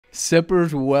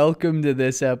Sippers, welcome to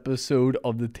this episode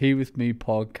of the Tea With Me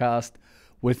podcast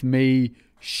with me,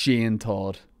 Shane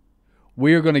Todd.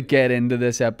 We are going to get into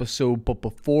this episode, but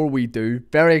before we do,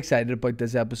 very excited about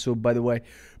this episode, by the way.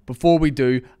 Before we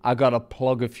do, I got to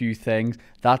plug a few things.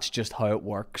 That's just how it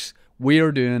works. We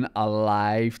are doing a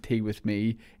live Tea With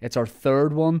Me. It's our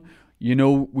third one. You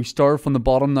know, we started from the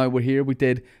bottom, now we're here. We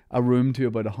did a room to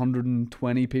about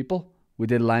 120 people. We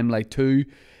did Limelight 2.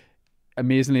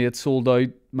 Amazingly, it sold out.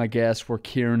 My guests were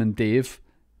Kieran and Dave.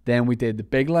 Then we did the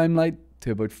big Limelight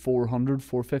to about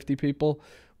 450 people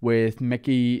with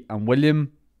Mickey and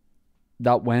William.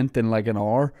 That went in like an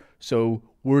hour. So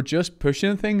we're just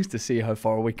pushing things to see how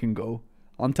far we can go.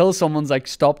 Until someone's like,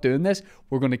 stop doing this,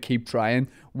 we're going to keep trying.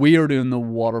 We are doing the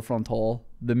Waterfront Hall,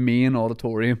 the main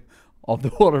auditorium of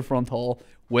the Waterfront Hall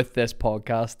with this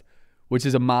podcast, which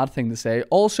is a mad thing to say.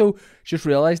 Also, just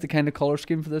realised the kind of colour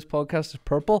scheme for this podcast is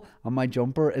purple, and my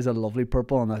jumper is a lovely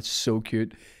purple, and that's so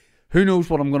cute. Who knows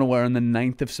what I'm going to wear on the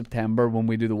 9th of September when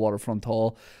we do the Waterfront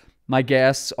Hall. My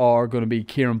guests are going to be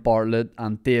Kieran Bartlett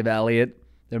and Dave Elliott.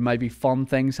 There might be fun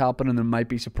things happening, there might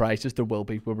be surprises. There will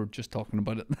be. We were just talking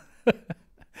about it.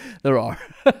 There are.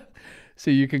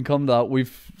 So you can come to that.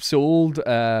 We've sold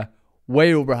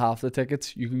way over half the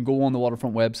tickets. You can go on the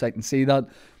Waterfront website and see that.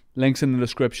 Links in the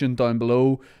description down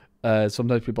below.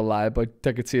 Sometimes people lie about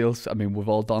ticket sales. I mean, we've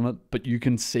all done it, but you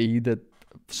can see that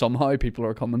somehow people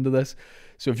are coming to this.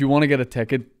 So if you want to get a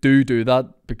ticket, do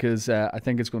that, because I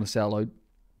think it's going to sell out.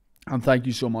 And thank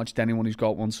you so much to anyone who's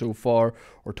got one so far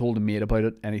or told a mate about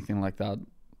it, anything like that.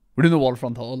 We're doing the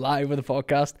Waterfront Hall live with the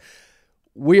podcast.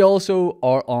 We also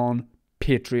are on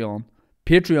Patreon.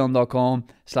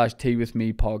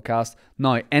 Patreon.com/teawithmepodcast.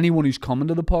 Now, anyone who's coming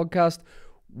to the podcast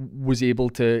was able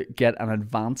to get an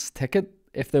advance ticket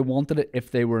if they wanted it,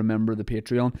 if they were a member of the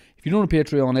Patreon. If you don't know what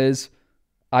Patreon is,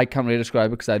 I can't really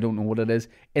describe it because I don't know what it is.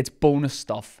 It's bonus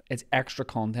stuff. It's extra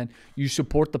content. You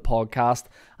support the podcast,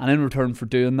 and in return for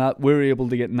doing that, we're able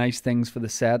to get nice things for the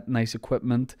set, nice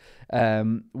equipment.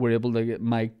 We're able to get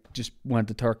Mike just went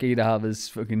to Turkey to have his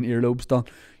fucking earlobes done.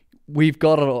 We've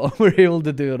got it all. We're able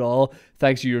to do it all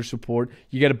thanks to your support.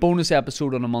 You get a bonus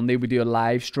episode on a Monday. We do a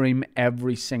live stream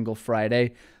every single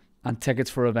Friday. And tickets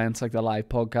for events like the live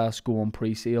podcast go on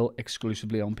pre-sale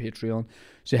exclusively on Patreon.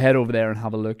 So head over there and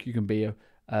have a look. You can be a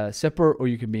sipper or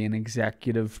you can be an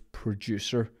executive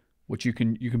producer, which you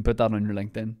can put that on your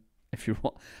LinkedIn if you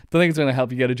want. Don't think it's going to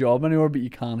help you get a job anywhere, but you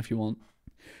can if you want.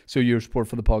 So your support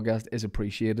for the podcast is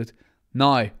appreciated.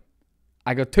 Now,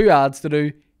 I got 2 ads to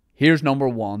do. Here's number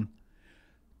 1.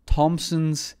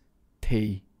 Thompson's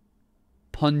Tea.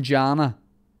 Punjana.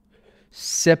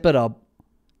 Sip it up.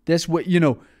 This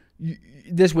weekend,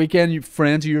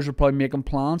 friends of yours are probably making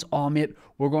plans. Oh, mate,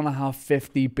 we're going to have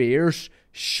 50 beers.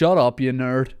 Shut up, you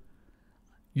nerd.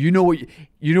 You know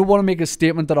what to make a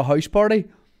statement at a house party?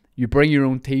 You bring your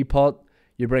own teapot.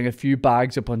 You bring a few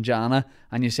bags of Punjana.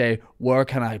 And you say, where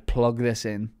can I plug this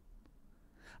in?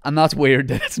 And that's weird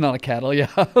that it's not a kettle you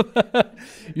have.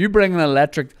 You bring an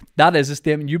electric, that is a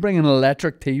statement. You bring an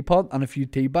electric teapot and a few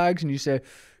tea bags and you say,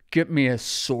 get me a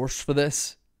source for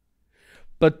this.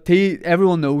 But tea,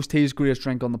 everyone knows tea is the greatest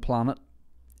drink on the planet.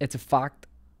 It's a fact.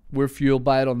 We're fueled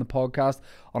by it on the podcast.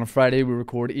 On a Friday, we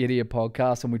record 80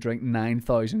 podcasts and we drink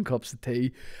 9,000 cups of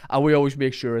tea. And we always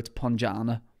make sure it's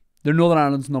Punjana. They're Northern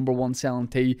Ireland's #1 selling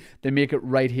tea. They make it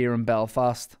right here in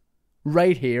Belfast.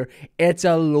 Right here. It's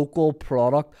a local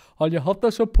product. And you have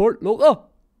to support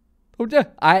local. Don't you?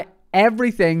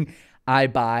 Everything I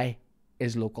buy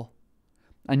is local.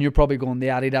 And you're probably going, the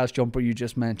Adidas jumper you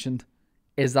just mentioned,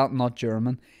 is that not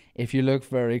German? If you look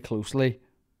very closely,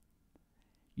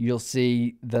 you'll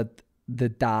see that the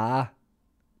Da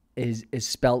is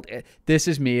spelt. This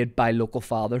is made by local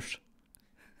fathers.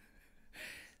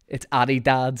 It's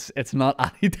Adidas. It's not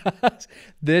Adidas.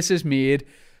 This is made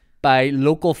by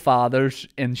local fathers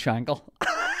in Shankill.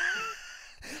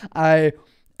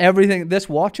 Everything, this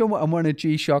watch, I'm wearing a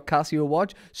G-Shock Casio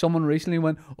watch. Someone recently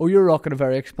went, oh, you're rocking a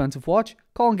very expensive watch.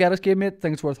 Colin Geddes gave me it. I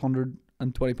think it's worth £120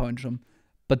 or something.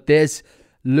 But this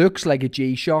looks like a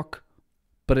G-Shock,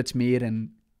 but it's made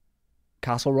in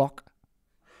Castle Rock.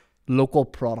 Local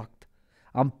product.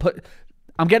 I'm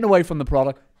getting away from the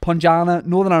product. Punjana,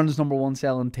 Northern Ireland's #1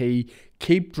 selling tea.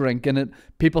 Keep drinking it.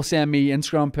 People send me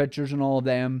Instagram pictures and all of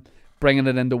them bringing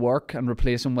it into work and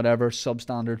replacing whatever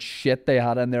substandard shit they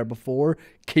had in there before.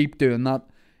 Keep doing that.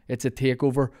 It's a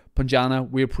takeover. Punjana,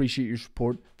 we appreciate your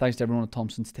support. Thanks to everyone at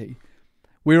Thompson's Tea.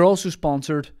 We're also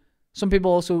sponsored. Some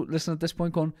people also listen at this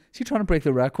point going, is he trying to break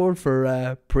the record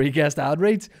for pre-guest ad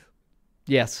reads?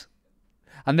 Yes.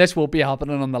 And this won't be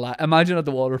happening on the live. Imagine at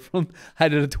the Waterfront, I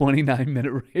did a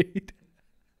 29-minute read.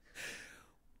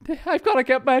 I've got to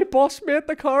get my boss mate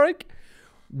the Carrick.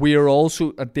 We are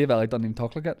also, Dave Elliott doesn't even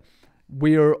talk like it.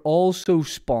 We are also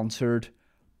sponsored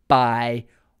by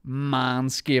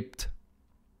Manscaped.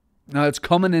 Now it's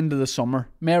coming into the summer.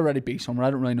 May already be summer.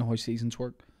 I don't really know how seasons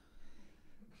work.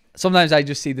 Sometimes I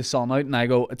just see the sun out and I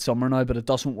go, it's summer now, but it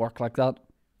doesn't work like that.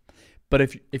 But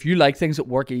if you like things that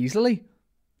work easily,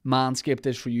 Manscaped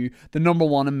is for you. The number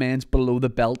one in men's below the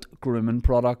belt grooming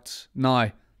products.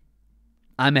 Now,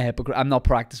 I'm a hypocrite. I'm not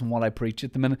practicing what I preach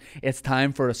at the minute. It's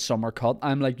time for a summer cut.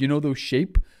 I'm like, those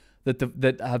sheep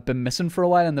that have been missing for a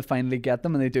while and they finally get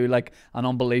them and they do like an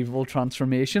unbelievable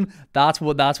transformation. That's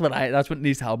what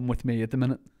needs to happen with me at the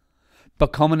minute. But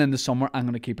coming in the summer, I'm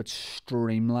going to keep it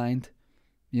streamlined.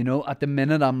 At the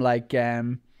minute I'm like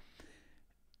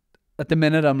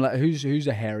who's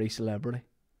a hairy celebrity?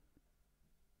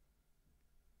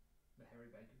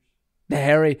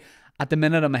 At the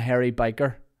minute I'm a hairy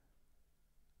biker.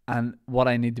 And what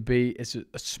I need to be is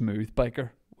a smooth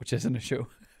biker, which isn't a show.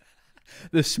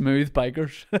 The smooth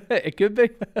bikers. It could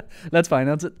be. Let's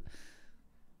finance it.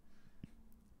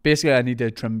 Basically, I need to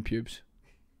trim pubes.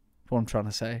 That's what I'm trying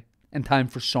to say. In time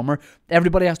for summer.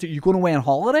 Everybody has to. You're going away on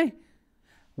holiday?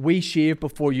 We shave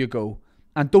before you go.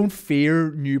 And don't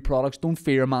fear new products. Don't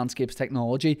fear Manscaped's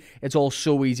technology. It's all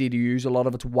so easy to use. A lot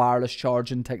of it's wireless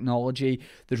charging technology.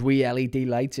 There's wee LED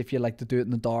lights if you like to do it in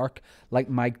the dark. Like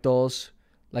Mike does.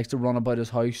 Likes to run about his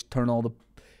house, turn all the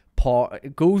power,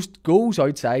 goes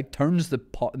outside, turns the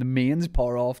mains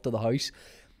power off to the house,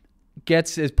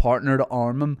 gets his partner to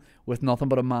arm him with nothing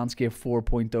but a Manscaped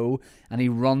 4.0, and he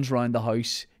runs around the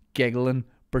house giggling,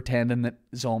 pretending that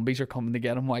zombies are coming to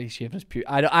get him while he's shaving his pubes.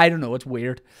 I don't know, it's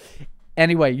weird.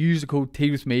 Anyway, use the code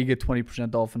teawithme, get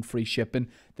 20% off and free shipping.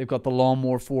 They've got the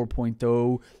Lawnmower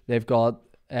 4.0, they've got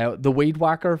the Weed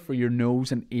Whacker for your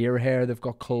nose and ear hair. They've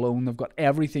got cologne. They've got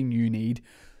everything you need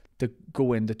to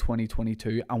go into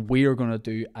 2022. And we are going to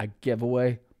do a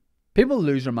giveaway. People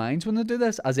lose their minds when they do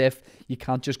this, as if you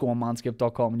can't just go on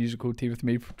manscaped.com and use the code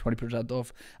teawithme for 20%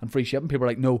 off and free shipping. People are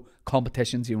like, no,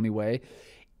 competition's the only way.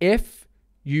 If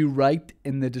you write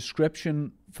in the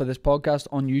description for this podcast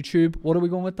on YouTube, what are we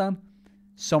going with, Dan?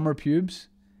 Summer pubes.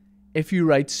 If you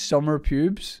write summer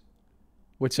pubes,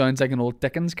 which sounds like an old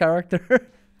Dickens character.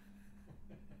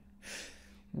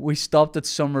 We stopped at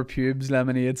Summer Pubes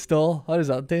Lemonade Stall. How does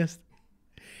that taste?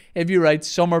 If you write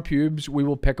Summer Pubes, we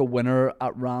will pick a winner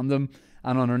at random.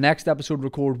 And on our next episode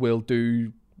record, we'll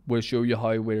show you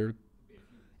how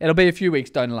it'll be a few weeks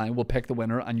down the line. We'll pick the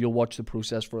winner and you'll watch the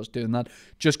process for us doing that.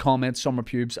 Just comment Summer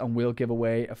Pubes and we'll give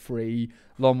away a free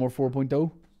Lawnmower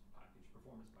 4.0.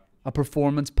 A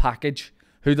performance package.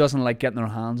 Who doesn't like getting their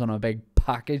hands on a big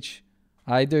package?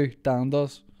 I do. Dan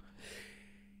does.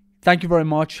 Thank you very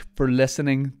much for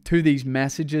listening to these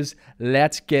messages.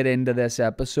 Let's get into this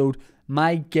episode.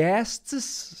 My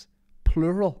guests,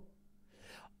 plural,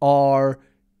 are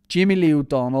Jamie Lee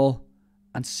O'Donnell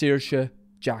and Saoirse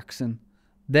Jackson.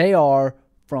 They are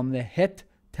from the hit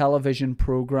television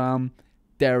program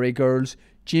Derry Girls.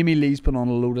 Jamie Lee's been on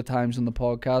a load of times on the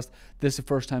podcast. This is the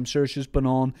first time Saoirse's been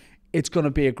on. It's going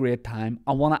to be a great time.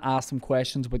 I want to ask them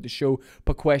questions about the show,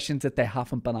 but questions that they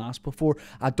haven't been asked before.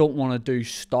 I don't want to do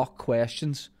stock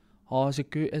questions. Oh, is it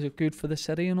good? Is it good for the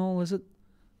city and all, is it?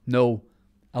 No.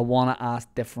 I want to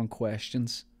ask different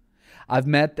questions. I've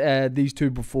met these two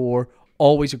before.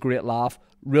 Always a great laugh.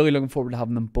 Really looking forward to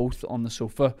having them both on the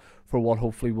sofa for what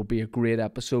hopefully will be a great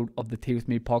episode of the Tea With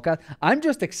Me podcast. I'm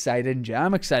just excited, yeah.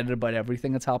 I'm excited about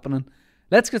everything that's happening.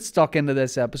 Let's get stuck into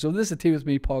this episode. This is the Tea With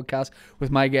Me podcast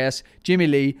with my guests, Jamie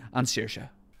Lee and Saoirse.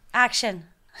 Action.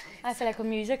 I feel like the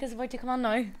music is about to come on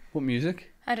now. What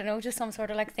music? I don't know, just some sort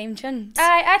of like theme tune.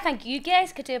 I think you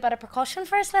guys could do a bit of percussion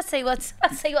first. Let's see what's on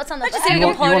the you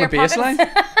want a bass line?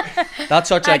 That's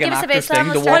such like an actor's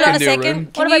thing to walk into a room.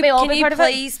 Can you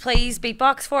please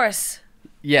beatbox for us?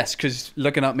 Yes, because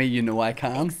looking at me, you know I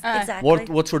can. Exactly.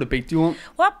 What sort of beat do you want?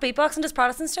 What beatboxing does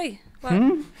Protestants do?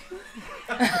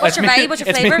 What's your vibe? What's your flavour?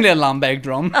 It's mainly a lambeg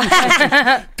drum.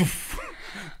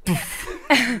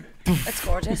 It's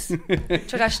gorgeous.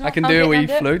 Traditional. I can do a wee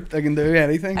flute. I can do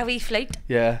anything. A wee flute?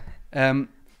 Yeah.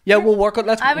 Yeah, we'll work on.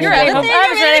 I was really hoping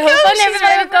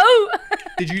everybody would go.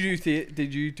 Did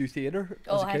you do theatre?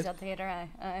 Oh, I did theatre.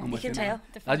 You can tell.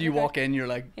 As you walk in, you're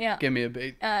like, give me a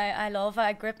beat. I love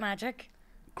group magic.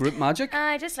 Group magic?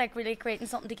 I just like really creating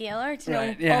something together.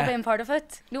 All being part of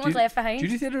it. No one's left behind. Do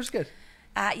you do theatre? Is good.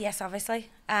 Yes, obviously.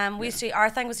 We used to. Our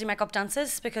thing was to make up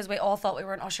dances because we all thought we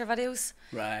were in Usher videos.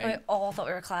 Right. We all thought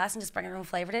we were class and just bring our own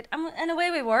flavour to it. And in a way,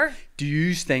 we were. Do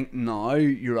you think now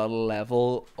you're at a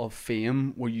level of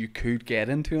fame where you could get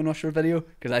into an Usher video?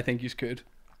 Because I think you could.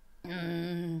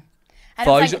 I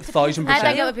 1,000%. I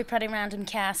think it would be pretty random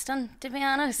casting, to be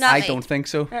honest. Not I me. don't think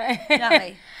so. Not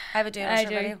me. I would do I a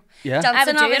do. video. Yeah. I would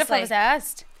Dancing, do it if I obviously. was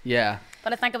asked. Yeah.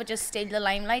 But I think I would just steal the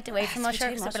limelight away from That's Usher.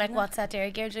 too Because I'd much, be like, isn't it? what's that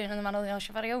Derry gear doing in the middle of the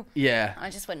Usher video? Yeah. I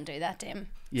just wouldn't do that to him.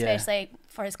 Yeah. Especially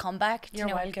for his comeback. You're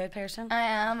you a know, wild good person. I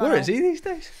am. Where is he these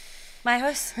days? My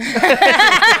house.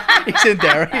 He's in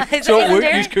Derry. He's So in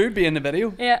Derry. you could be in the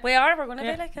video Yeah. We're going to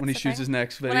Yeah. be like. when he that's the shoots his thing.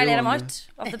 next video. When I let him on the-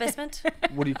 out of the basement.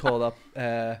 What do you call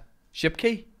that? Ship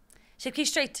key? Shipkey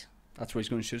Street. That's where he's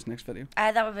going to shoot his next video.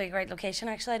 That would be a great location,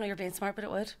 actually. I know you're being smart, but it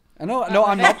would. I know. No,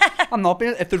 I'm not. I'm not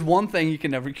being. If there's one thing you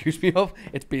can never accuse me of,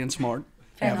 it's being smart.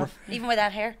 Fair Ever. enough. Even with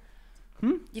that hair. You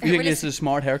You've think really, this is a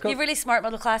smart haircut? you've really smart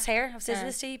middle class hair. I've said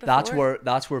this to you before.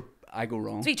 That's where I go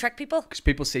wrong. So you trick people. Because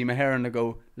people see my hair and they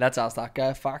go, "Let's ask that guy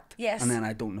a fact." Yes. And then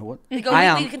I don't know it. They go,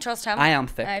 I we am. can trust him. I am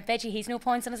thick, I bet you he's no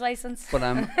points on his license. but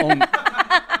I'm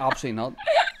absolutely not.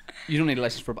 You don't need a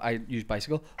license for. I use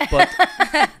bicycle, but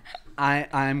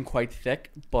I'm quite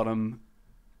thick, but I'm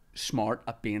smart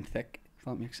at being thick. If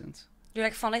that makes sense. You're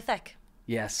like funny thick.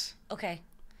 Yes, Okay.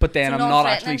 but then So I'm not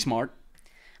non-threatening? actually smart.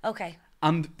 Okay.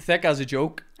 I'm thick as a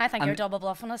joke. I think and you're double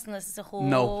bluffing us and this is a whole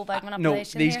No, big no,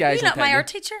 manipulation these here. guys You're will not my tell art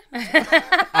teacher. you.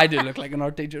 I do look like an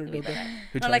art teacher a little bit.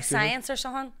 Who Not tries like to. science or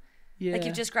something. Yeah. Like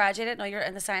you've just graduated. Now you're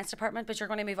in the science department, but you're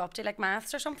going to move up to like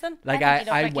maths or something. Like I think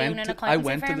you I look like you own went an to accountancy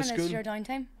the firm and this is school. your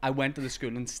downtime. I went to the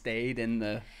school and stayed in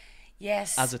the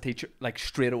Yes. as a teacher, like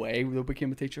straight away. We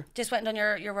became a teacher. Just went and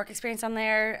done your work experience on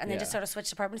there, and then just Yeah. sort of switched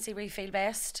departments, see where you feel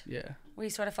best. Yeah. Where you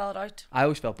sort of followed out. I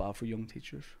always felt bad for young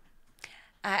teachers.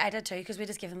 I did too, because we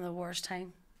just give them the worst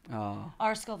time. Oh.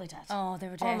 Our school they did. Oh, they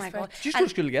were Oh desperate. my god. Did you go to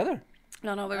school together?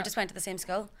 No, we were just went to the same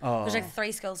school. Oh. There's like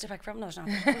 3 schools to pick from. No, there's not.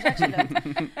 There's actually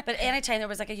loads. But anytime there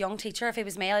was like a young teacher, if he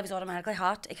was male, he was automatically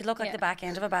hot. It could look like Yeah. the back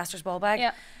end of a bastard's ball bag.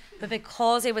 Yeah. But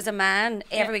because he was a man,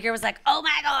 every week it was like, oh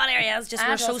my god, here he is. Just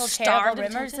we're And so also starved. terrible of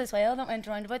rumours attention. as well that went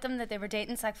around about them that they were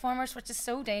dating sixth formers, which is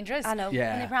so dangerous. I know.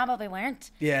 Yeah. And they probably weren't.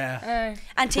 Yeah.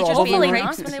 And teachers Probably being not.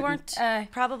 raped when they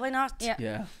weren't. Probably not. Yeah.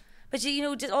 Yeah. But you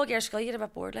know, just all girls school, you get a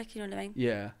bit bored, like, you know what I mean?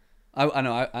 Yeah. I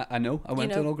know. I know. I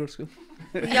went to know. an all girls school.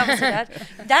 You obviously did.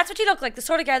 That's what you look like, the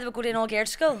sort of guy that would go to an all girls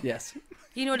school. Yes.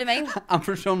 You know what I mean? And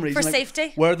for some reason, For like,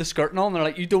 safety. wear the skirt and all. And they're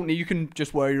like, you don't need. You can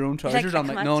just wear your own like, trousers. I I'm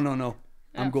like, can't. no.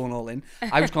 I'm going all in.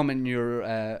 I was coming in your.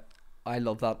 I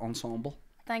love that ensemble.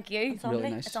 Thank you. Really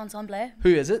nice. It's ensemble. Who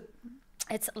is it?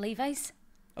 It's Levi's.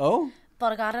 Oh.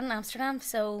 But I got it in Amsterdam,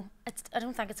 so I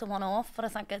don't think it's a one-off, but I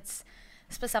think it's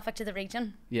specific to the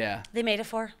region. Yeah. They made it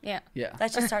for. Yeah. Yeah.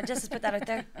 Let's just start, just put that out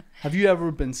there. Have you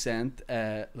ever been sent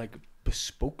like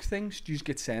bespoke things? Do you just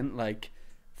get sent like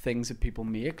things that people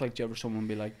make? Like, do you ever someone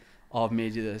be like, "Oh, I've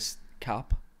made you this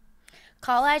cap"?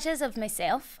 Collages of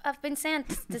myself have been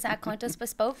sent. Does that count as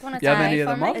bespoke when it's Do you have I any of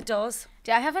for them me? up? It does.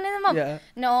 Do I have any of them up? Yeah.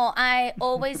 No, I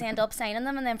always end up signing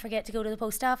them and then forget to go to the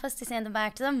post office to send them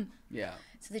back to them. Yeah.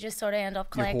 So they just sort of end up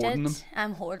You're collected. hoarding them?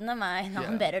 I'm hoarding them. Nothing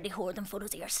Yeah. better to hoard than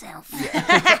photos of yourself. Oh,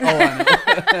 I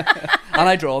know. And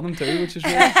I draw them too, which is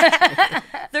really.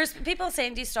 There's people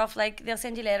send you stuff like they'll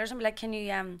send you letters and be like, can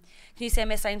you send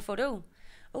me a signed photo?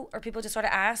 Oh, or people just sort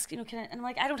of ask, you know, can I? And I'm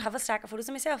like, I don't have a stack of photos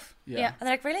of myself. Yeah. Yeah. And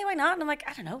they're like, really? Why not? And I'm like,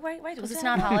 I don't know. Why don't Because they? it's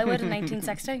not Hollywood in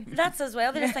 1960. That's as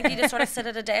well. They just think you just sort of sit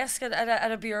at a desk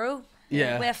at a bureau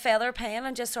Yeah. with a feather pen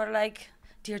and just sort of like,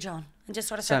 dear John, and just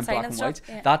sort of Sign start black signing and stuff.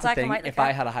 white. Yeah. That's Black the and thing. white like If I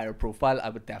that. had a higher profile, I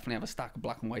would definitely have a stack of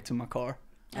black and whites in my car.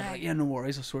 I'd be Aye. like, yeah, no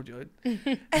worries, I'll sort you out.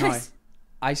 Now,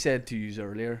 I said to you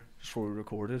earlier, just before we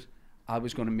recorded, I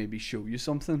was going to maybe show you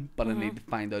something, but I need to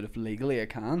find out if legally I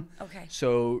can. Okay.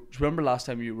 So, do you remember last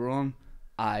time you were on?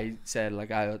 I said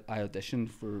like I auditioned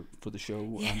for the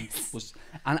show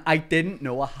and I didn't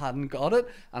know I hadn't got it,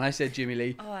 and I said, Jamie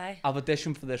Lee, Oh, aye. I've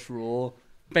auditioned for this role,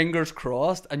 fingers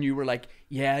crossed, and you were like,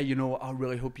 yeah, you know, I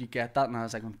really hope you get that, and I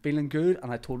was like, I'm feeling good, and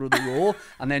I told her the role,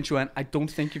 and then she went, I don't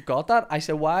think you've got that. I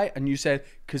said, why? And you said,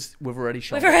 because we've already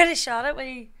shot We've it. already shot it.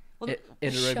 Well, It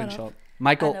had already been shut shot. up.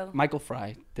 I know. Michael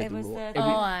Fry did It the was role. the- It Oh,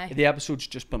 was- aye. the episode's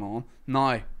just been on.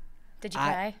 Now, Did you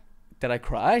I- cry? did I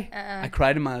cry? Uh-uh. I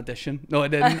cried in my audition. No, I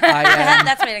didn't.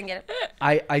 That's why I didn't get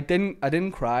it. I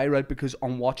didn't cry, right, because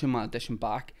on watching my audition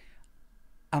back,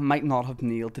 I might not have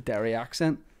nailed the Derry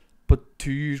accent, but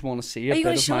do you want to see a Are you bit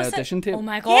gonna of show my us it? audition tape? Oh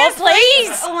my god, Yes,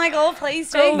 please! Oh my god,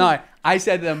 please do. No, I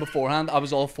said to them beforehand, I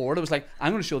was all for it. I was like,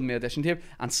 I'm going to show them my audition tape.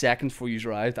 And seconds before you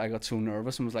arrived, I got so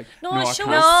nervous and was like, No, I show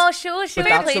can't. us. No, show But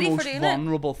Fair that's the lady for most doing it.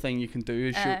 vulnerable thing you can do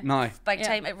is show. Now, Big Yeah.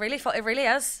 time. It really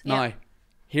is. now,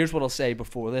 here's what I'll say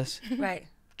before this. Right.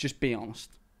 Just be honest.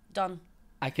 Done.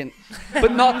 I can,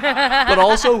 but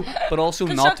also not too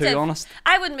Constructive. honest.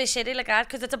 I wouldn't be shitty like that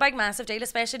because it's a big, massive deal,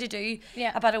 especially to do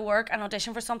Yeah. a bit of work and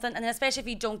audition for something, and then especially if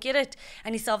you don't get it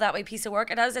and you still have that way piece of work.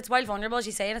 It's while vulnerable, as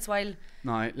you say, and it's while.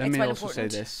 Now, let It's me well also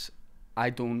important. say this. I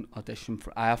haven't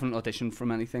auditioned for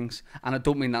many things, and I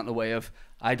don't mean that in the way of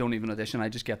I don't even audition, I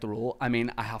just get the role. I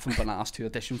mean, I haven't been asked to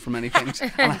audition for many things,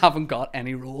 and I haven't got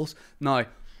any roles. Now,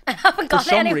 I haven't for got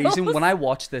some any reason, roles. when I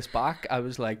watched this back, I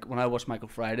was like, when I watched Michael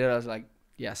Friday, I was like,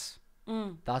 yes,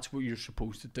 Mm. that's what you're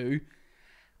supposed to do.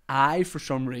 I, for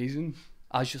some reason,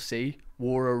 as you see,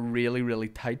 wore a really, really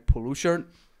tight polo shirt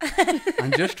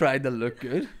and just tried to look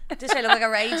good. Just try to look like a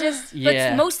righteous. But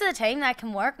Yeah. most of the time that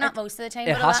can work. Not most of the time.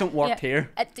 It but a lot- hasn't worked yeah.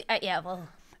 here. Yeah, well.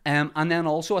 And then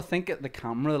also, I think the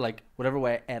camera, like, whatever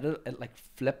way I edit it, like,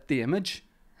 flipped the image.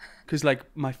 Because, like,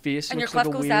 my face And your looks like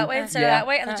cliff a goes weird- that way instead of that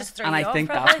way, and it just throws And you I off. think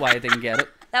probably. that's why I didn't get it.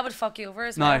 That would fuck you over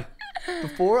as well. Now,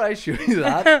 before I show you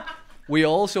that, we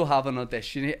also have an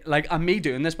audition. Like, and me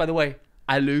doing this, by the way,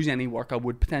 I lose any work I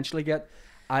would potentially get.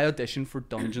 I auditioned for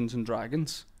Dungeons and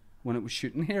Dragons when it was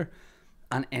shooting here.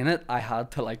 And in it, I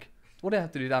had to, like, what do I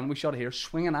have to do, Dan? We shot it here,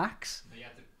 swing an axe. You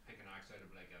have to pick an axe out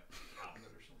of like a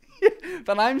cabinet or something.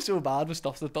 But I'm so bad with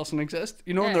stuff that doesn't exist.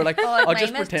 You know, and they're like, Oh, I'll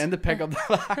just mime it. pretend to pick up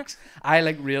the axe. I,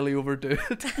 like, really overdo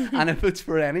it. And if it's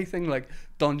for anything like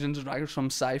Dungeons and Dragons from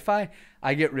sci-fi,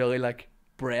 I get really, like,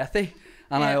 breathy.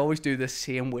 And I Yeah. always do this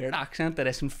same weird accent that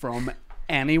isn't from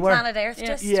anywhere. Planet Earth,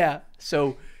 just. Yeah.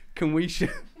 So can we show?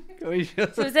 So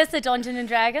is this the Dungeons and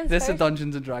Dragons? This is a first?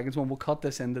 Dungeons and Dragons one. We'll cut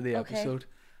this into the Okay. episode.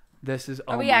 This is.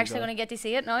 Are we actually going to get to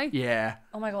see it now? Yeah.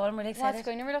 Oh my god, I'm really What excited.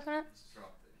 screen are we looking at?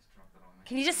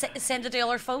 Can you just send it to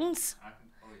all our phones?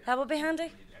 That would be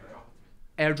handy.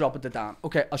 Airdrop it to Dan.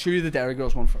 Okay, I'll show you the Derry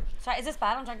Girls one first. Sorry, is this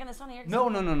bad? I'm drinking this one here. No.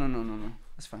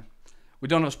 That's fine. We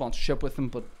don't have a sponsorship with them,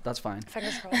 but that's fine.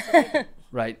 Fingers crossed.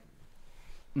 Right.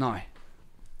 Now.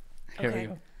 Here Okay. we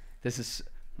go. This is.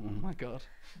 Oh my god.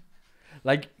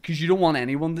 Like, because you don't want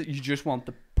anyone. You just want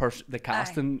the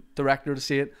casting director to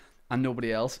see it, and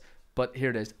nobody else. But here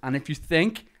it is. And if you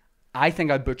think, I think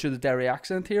I butchered the Derry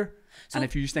accent here. And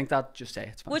if you think that, just say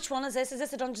it's fine. Which one is this? Is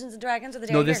this the Dungeons and Dragons or the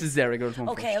Derry No, this Girls? is Derry Girls one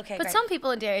Okay, first. okay. But great. some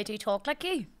people in Derry do talk like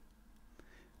you.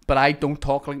 But I don't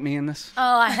talk like me in this.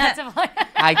 Oh, that's a point.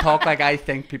 I talk like I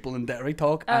think people in Derry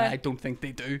talk, and I don't think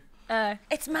they do.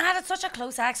 It's mad. It's such a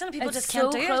close accent. People It's just so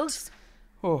can't do close.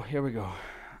 Oh, here we go.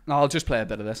 No, I'll just play a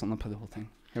bit of this. I'll not play the whole thing.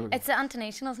 Here we go. It's the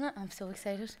intonation, isn't it? I'm so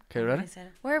excited. Okay, it. ready? I said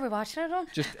it. Where are we watching it on?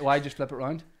 Why just flip it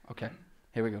around? Okay,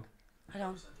 here we go. Hold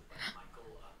on.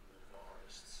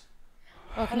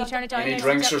 Oh, can you turn it down? Any there?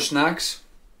 drinks or snacks?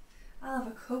 I'll have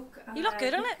a Coke. And You look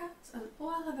good on Kit it. Kat, and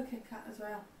I'll have a Kit Kat as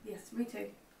well. Yes, me too.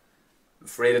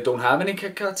 Afraid I don't have any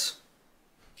Kit Kats.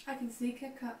 I can see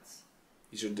Kit Kats.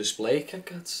 These are display Kit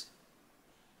Kats.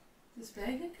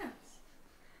 Display Kit Kats.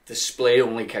 Display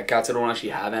only Kit Kats. I don't actually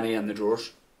have any in the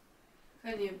drawers.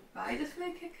 Can you buy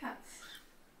display Kit Kats?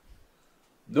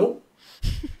 No.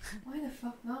 Why the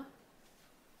fuck not?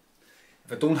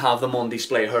 If I don't have them on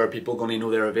display, how are people going to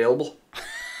know they're available?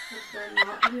 If they're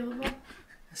not available.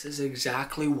 This is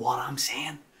exactly what I'm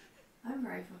saying. I'm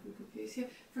very fucking confused here.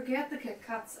 Forget the Kit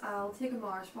Kats. I'll take a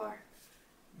Mars bar.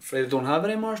 Afraid I don't have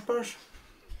any Mars bars.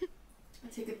 I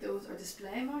take it those are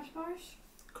display Mars bars.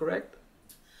 Correct.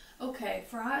 Okay,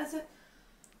 Farah, is it?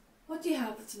 What do you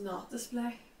have that's not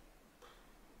display?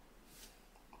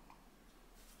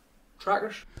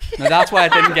 Trackers. Now that's why I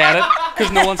didn't get it,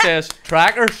 because no one says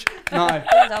trackers. Now,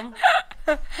 Well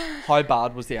done. how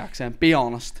bad was the accent? Be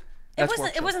honest. Let's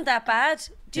work It wasn't that bad.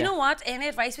 Do you Yeah. know what? Any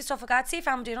advice with stuff like that? See if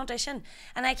I'm doing audition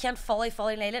and I can't fully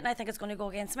nail it and I think it's going to go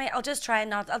against me, I'll just try and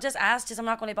not. I'll just ask. Just I'm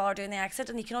not going to bother doing the accent,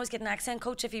 and you can always get an accent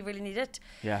coach if you really need it.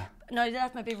 Yeah. No,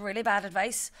 that might be really bad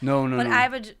advice. No. But I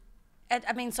would.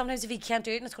 I mean, sometimes if you can't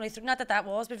do it, and it's going to not that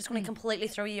was, but if it's going to completely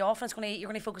throw you off, and you're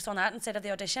going to focus on that instead of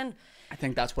the audition. I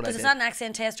think that's what I Because did. it's not an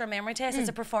accent test or a memory test; it's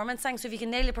a performance thing. So if you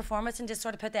can nail your performance and just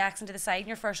sort of put the accent to the side in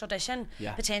your first audition,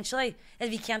 Yeah. potentially,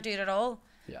 if you can't do it at all.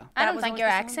 Yeah. I That don't was think always your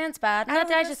the same. accent's bad. I don't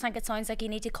I either. just think it sounds like you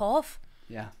need to cough.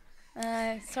 Yeah.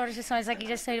 Sort of just sounds like you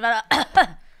just say about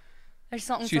there's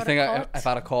something So you sort think of I've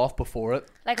had a cough before it?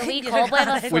 like a wee You'd have cobweb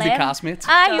got of it. We'd be phlegm. castmates.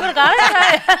 Ah, you would have got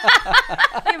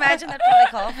it. Can you imagine that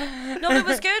probably cough? No, but it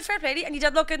was good, fair play to you, and you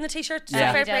did look good in the t-shirt. So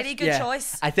Yeah. fair play to you, good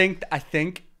choice. I think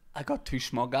I got too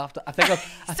smug after. I think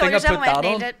I Saw yourself put and went, that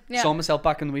nailed on. it. Yeah. Saw myself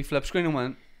back in the wee flip screen and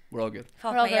went, "We're all good.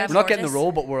 Fuck We're all me, good. I'm We're not getting the gorgeous.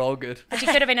 role, but we're all good." But you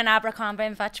could have been an Abercrombie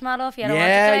and Fitch model if you had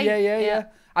Yeah, wanted to be. yeah.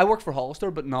 I worked for Hollister,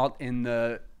 but not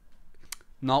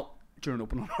during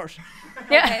open hours.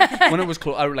 Yeah. When it was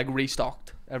closed, I like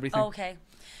restocked everything. Oh, okay.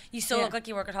 You still Yeah. look like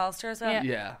you work at Hollister as well. Yeah.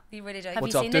 Yeah. You really do. Have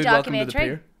What's you up, seen dude? the Welcome to the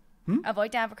documentary pier.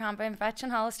 about Abercrombie and Fitch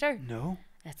and Hollister? No.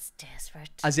 That's desperate.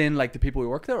 As in, like, the people who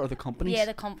work there or the companies? Yeah,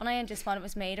 the company, and just what it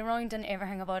was made around and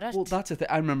everything about it. Well, that's the thing.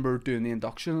 I remember doing the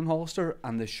induction in Hollister,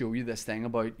 and they show you this thing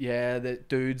about, the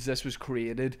dudes, this was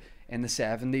created in the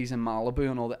 70s in Malibu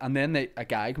and all that. And then a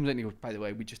guy comes in and he goes, by the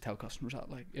way, we just tell customers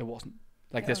that, like, it wasn't.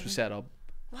 Like, this was set up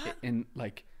in,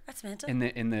 like, That's mental. in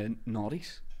the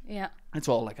noughties. Yeah. It's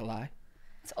all like a lie.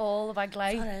 It's all about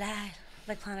glide. What a lie.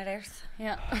 Like planet Earth.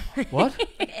 Yeah. What?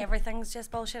 Everything's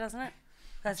just bullshit, isn't it?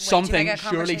 That's Some way too big a things,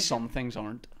 surely conversation. some things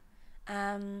aren't.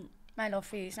 My love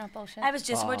for you is not bullshit. I was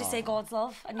just about to say God's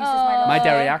love, and you says my love. My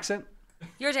Derry accent?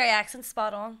 Your Derry accent,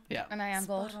 spot on. Yeah. and I am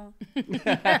Spot gold.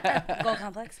 on. Gold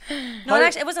complex. No, How-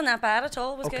 it wasn't that bad at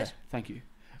all. It was Okay, good. thank you.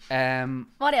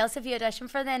 What else have you auditioned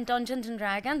for then? Dungeons and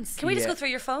Dragons? Can we just Yeah. go through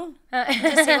your phone?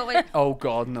 Just see what we... Oh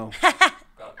God, no.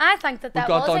 I think that We've that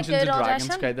got was Dungeons a good and Dragons.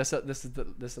 audition. Okay, this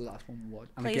is the last one we watch.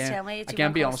 And Please again, tell me, do you again,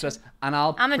 want be honest with us, costume? and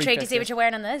I'll. I'm intrigued to preface see what this. you're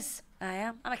wearing in this. I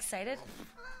am. I'm excited.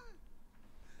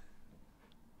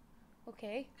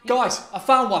 Okay. Guys, I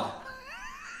found one.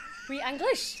 We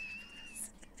English?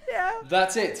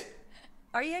 That's it.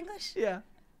 Are you English? Yeah.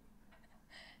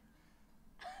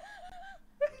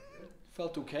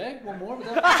 Felt okay. One more. Was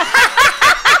that...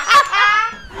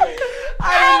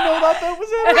 I didn't know that was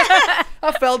it.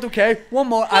 I felt okay. One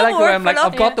more. I like the more way I'm like, for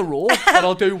I've got the role, but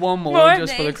I'll do one more,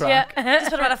 just for the Nice, crack. Yeah.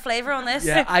 Just put a bit of flavour on this.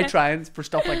 Yeah, I try and for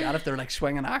stuff like that. If they're like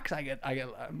swinging axe, I'm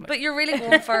like, But you're really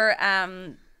going for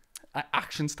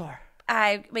action star.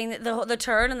 I mean the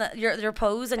turn and your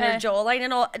pose and your jawline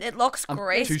and all. It looks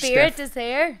great. too Spirit stiff. is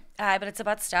there. But it's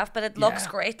about stuff. But it looks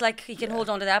Yeah. great. Like you can hold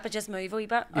on to that, but just move a wee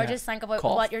bit. Or just think about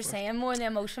Cough what you're first. saying more and the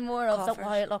emotion more of Cough the,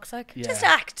 how it looks like. Yeah. Just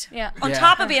act. Yeah. On Yeah.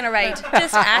 top of being a ride,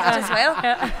 just act as well. Do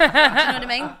you know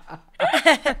what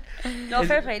I mean? No,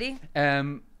 fair play to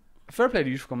you. Fair play to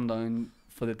you for coming down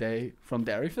for the day from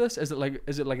Derry for this. Is it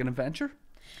like an adventure?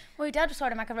 We did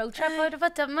sort of make a road trip out of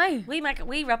it, didn't we?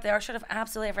 We rep there should have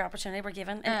absolutely every opportunity we're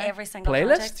given in every single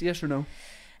Playlist? project. Yes or no?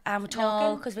 We're No,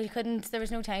 talking. because we couldn't. There was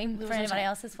no time for no anybody time.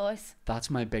 else's voice. That's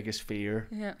my biggest fear.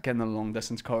 Yeah. Getting a long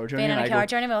distance car journey. Being on and a I car go,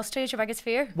 journey with us two is your biggest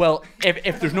fear. well,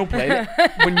 if there's no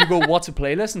playlist, when you go, what's a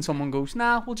playlist, and someone goes,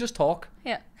 nah, we'll just talk.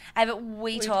 Yeah. But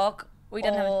we talk we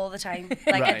didn't have all the time.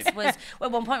 Like Right. it was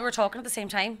at one point we were talking at the same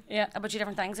time. Yeah. About two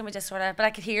different things, and we just sort of. But I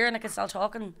could hear and I could still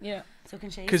talk, and Yeah. so can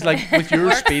she. Because so- like with your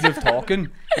speed of talking,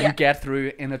 you get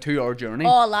through in a 2-hour journey.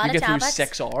 Oh, a lot you of get through topics.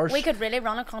 6 hours. We could really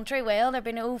run a country well. There'd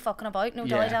be no fucking about, no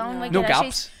Yeah. dilly-dallying. We No get gaps.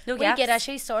 issues- No We get gaps.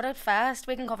 issues sorted fast.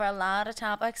 We can cover a lot of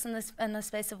topics in the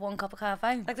space of one cup of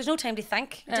coffee. like there's no time to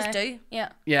think. You just do Yeah.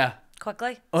 Yeah.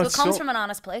 quickly. Oh, So it it's comes from an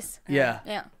honest place. Yeah.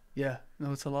 Yeah. Yeah.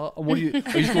 No, it's a lot. And what are you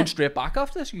just going straight back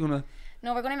after this? You gonna?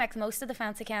 No, we're going to make the most of the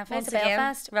fancy cafes Once of again,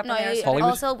 Belfast. rep No, on yours. Hollywood?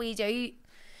 also we do.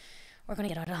 We're going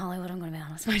to get out of Hollywood. I'm going to be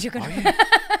honest. We you? also you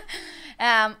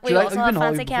have like- have you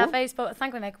fancy been to Hollywood cafes, but I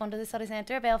think we might go into the city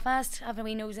centre of Belfast, have a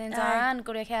wee nosy in Zara and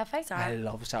go to a cafe. I Sarah.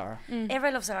 love Sarah.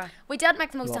 Everyone loves Sarah. We did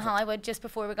make the most Love of it. Hollywood just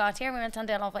before we got here. We went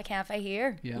into a lovely cafe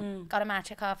here. Yeah. Got a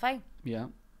matcha coffee. Yeah.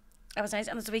 That was nice,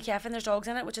 and there's a wee cafe and there's dogs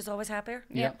in it, which is always happier.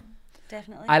 Yeah.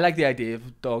 Definitely. I like the idea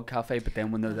of dog cafe, but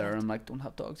then when they're there, I'm like, don't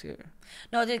have dogs here.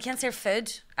 No, they can't serve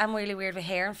food. I'm really weird with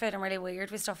hair and food. I'm really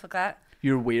weird with stuff like that.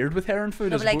 You're weird with hair and food.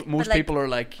 No, as but like- most but like- people are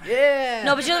like, yeah.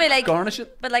 No, but you know what I mean, like. Garnish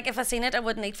it. But like if I seen it, I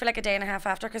wouldn't eat for like a day and a half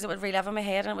after because it would relive in my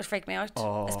head and it would freak me out.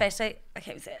 Oh. Especially I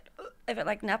can't say it. If it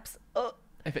like nips.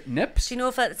 If it nips. Do you know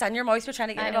if it's in your mouth you're trying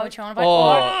to get I it know out? what you're on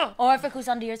about. Oh. Or if it goes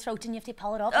under your throat and you have to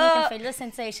pull it up and you can feel the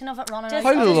sensation of it running Just-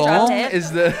 out. How Just drop long dead.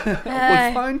 is the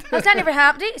wood found? Has that never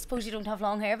happened to you? I suppose you don't have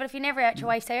long hair, but if you never ate your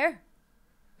wife's hair,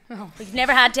 oh, we've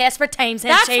never had desperate times.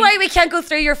 That's why we can't go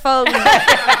through your phone.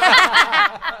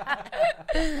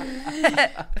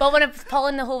 But when it's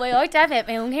pulling the whole way out, I've ate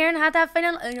my own hair and had that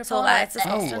feeling. And you're So, pulling it's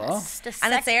disgusting. Oh, wow.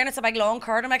 And it's there and it's a big long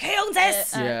curd. I'm like, who owns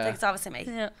this? Yeah. Like, it's obviously me.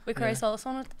 Yeah, we curry sauce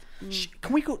on it. Shh,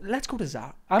 can we go? Let's go to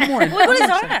Zara. I'm more. We'll go to I'm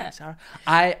more Zara. excited Zara.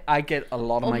 I get a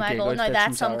lot of Oh my my gig god, now outfits that's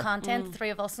from some Zara. content. The three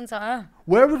of us and Sarah.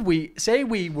 Where would we say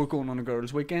we were going on a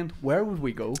girls' weekend? Where would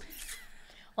we go?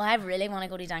 Well, I really want to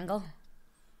go to Dangle.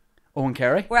 Oh, and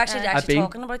Kerry. We're actually I've been.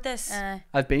 talking about this.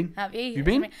 I've been. Have you? You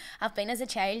been? I've been as a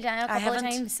child a couple of haven't.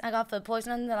 times. I got food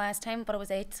poisoning the last time, but I was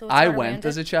 8, so it's I sort of went ruined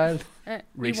as it. a child You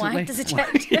recently. went as a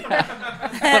child.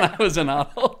 when I was an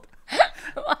adult.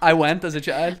 I went as a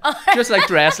child, just like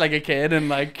dressed like a kid and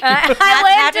like I went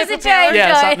Had as to a prepare. child.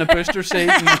 yeah, guy. sat in a booster seat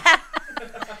and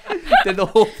did the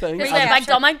whole thing. There's Yeah. that big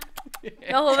dummy.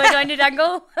 The whole way down to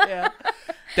Dangle. Yeah,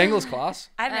 Dingle's class.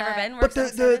 I've never been. We're But so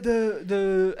the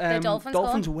excited. Dolphins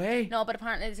Dolphins gone? away. No, but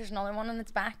apparently there's another one on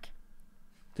its back.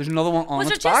 There's another one on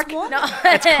Was its there just back. one? No,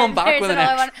 It's come back there's with an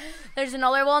another extra- one. There's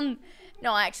another one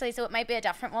No, actually, so it might be a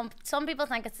different one. Some people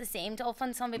think it's the same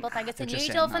dolphin. Some people think it's a they're just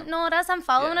new saying dolphin. that. No, it is. I'm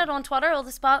following Yeah. it on Twitter, all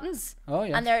the spottings. Oh,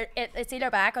 yeah. And it's either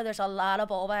back or there's a lot of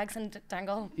ball bags in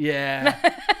Dingle. Yeah.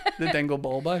 The dingle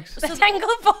ball bags. The Dingle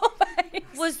ball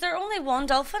bags. Was there only one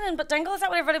dolphin in Dingle? Is that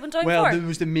what everybody went down Well, for? there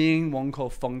was the main one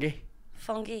called Fungi.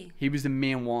 Fungi. He was the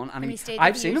main one, and And he stayed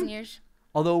I've there seen years him. and years.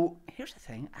 Although, here's the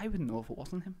thing, I wouldn't know if it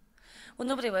wasn't him. Well,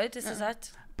 nobody would. This is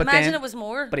it. But Imagine then- it was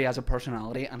more. But he has a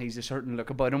personality, and he's a certain look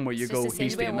about him where you It's go, just a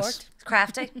he's Sainsbury famous. award. It's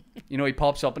crafty. You know, he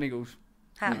pops up and he goes,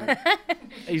 Happening.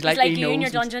 he's It's like he you knows. and your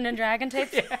and- Dungeon and Dragon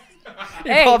tapes.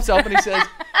 He pops up and he says,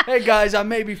 "Hey guys, I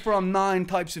may be from 9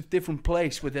 types of different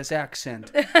place with this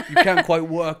accent. You can't quite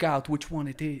work out which one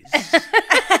it is."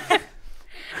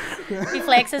 He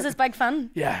flexes his big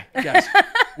fun. Yeah, guys,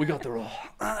 we got the raw.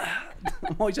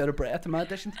 I'm always out of breath in my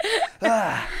auditions.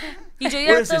 You do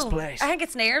Where's that this though. place? I think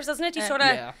it's nerves, isn't it? You sort of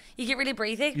Yeah. you get really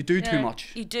breathy. You do too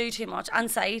much. You do too much. And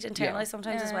sight internally Yeah.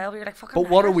 sometimes as well. But you're like, fucking. But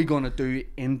what are hell. we going to do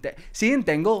see in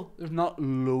Dingle? There's not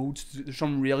loads. There's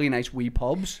some really nice wee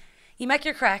pubs. You make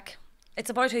your crack. It's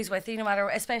about who's with you, no matter.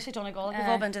 Especially Donegal. We've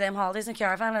all been to them holidays in a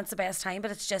caravan, and it's the best time. But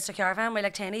it's just a caravan with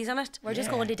like tennies in it. We're just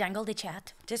going to Dingle to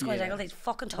chat. Just going Yeah. to Dingle, they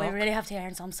fucking talk. We really have to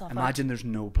learn some stuff. Imagine there's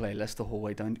no playlist the whole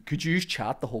way down. Could you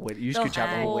chat the whole way? You could chat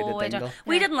the whole way to Dingle.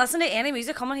 We didn't listen to any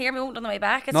music coming here. We went on the way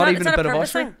back. It's Not not even it's a not bit of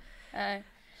purpose Usher? thing. Uh,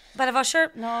 Bit of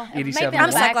Usher. no, it 87 might be in I'm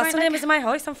the sick background, listening to him. It's in my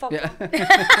house. I'm fucked. Yeah.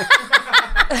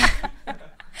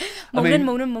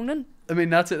 moaning. I mean,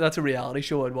 that's a reality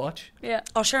show I'd watch. Yeah.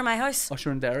 Usher in my house.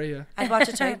 Usher and Derry, yeah. I'd watch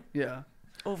it too. Yeah.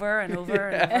 Over and over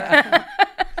and over.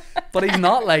 But he's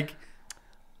not like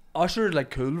Usher, like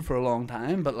cool for a long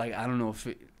time, but like I don't know if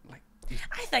it, like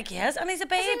I think he is, and he's a Is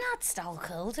babe. he not still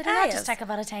cool? Did he Ah, not he just is. take a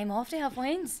bit of time off to have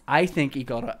wines? I think he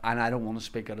got and I don't want to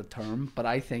speak out of term, but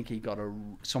I think he got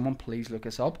someone please look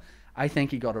us up. I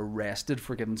think he got arrested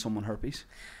for giving someone herpes.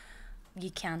 You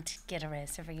can't get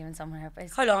arrested for giving someone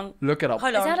herpes. How long? Look it up. How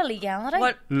Is long? that a legality?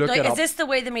 What? Look like, it is up. this the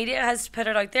way the media has put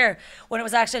it out there? When it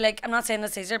was actually like, I'm not saying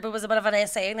this Caesar, but it was a bit of an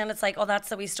essay, and then it's like, oh, that's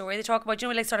the wee story they talk about. You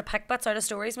know, like sort of pick bits out of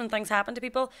stories when things happen to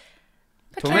people.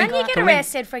 But Tony? can you get Tony?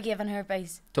 arrested for giving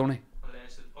herpes? Tony. Well, then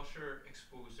it said Usher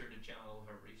exposed her to genital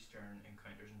herpes during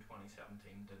encounters in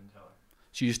 2017. Didn't tell her.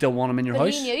 So you still want him in your But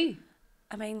house? he knew.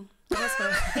 I mean, yes,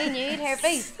 no. He knew he'd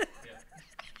herpes.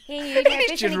 He knew he'd herpes.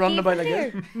 just and he running gave about it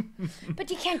like there. But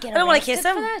you can't get I don't wanna arrested kiss for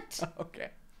him. that. Okay.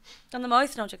 On the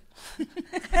mouth, no joke.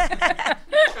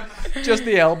 Just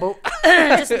the elbow.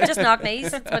 just knock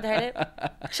knees. That's about the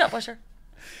highlight. Shut up, Usher.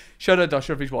 Shout out to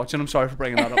Usher if he's watching. I'm sorry for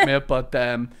bringing that up, mate.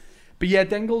 But yeah,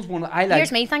 Dingle's one I like.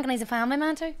 Here's me thinking he's a family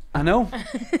man too. I know.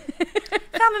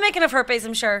 Family making of herpes,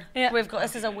 I'm sure. Yeah. We've got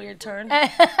this is a weird turn.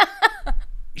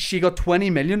 She got 20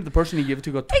 million. The person he gave it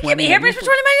to got 20 Hey, give me million. herpes for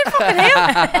 20 million.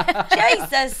 Fucking hell.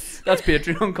 Jesus. That's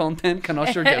Patreon content. Can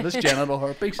Usher give us genital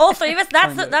herpes? All three of us.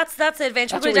 That's Find that's the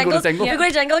adventure. That's We're what we go going to to Dingle. We're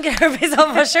going to Dingle and get herpes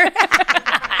off Usher.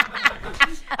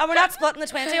 And we're not splitting the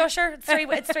 20, Usher.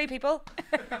 It's three people.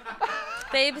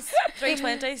 Babes, 3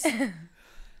 20s.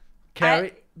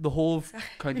 Kerry, the whole of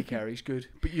County Kerry's good,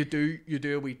 but you do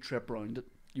a wee trip round it.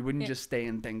 You wouldn't just stay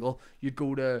in Dingle. You'd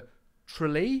go to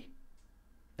Tralee,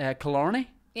 Killarney,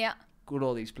 Yeah. go to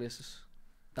all these places.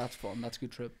 That's fun. That's a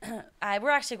good trip. We're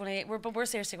actually going to, we're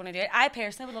seriously going to do it. I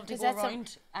personally would love to Is go that some-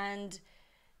 around and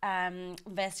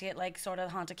investigate like sort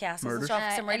of haunted castles Murders. and stuff.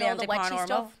 'cause I'm And really all the into witchy paranormal.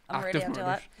 stuff. I'm Active really into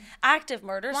murders. that. Active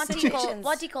murders.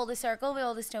 What do you call the circle with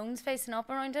all the stones facing up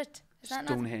around it? Is that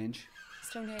not Stonehenge.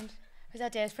 Stonehenge? Is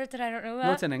that desperate that I don't know that?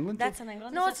 No, it's in England. That's in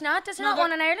England. No, is it's it? not. There's No, not there-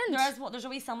 one in Ireland. There's a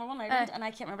wee summer one in Ireland, and I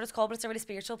can't remember what it's called, but it's a really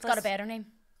spiritual It's place. got a better name.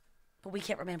 But we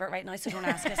can't remember it right now, so don't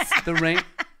ask us. The ring.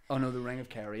 Oh no, the Ring of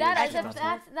Kerry. That's a thing,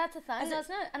 Is it?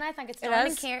 isn't it? And I think it's It down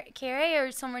in is. Kerry or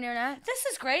somewhere near that. This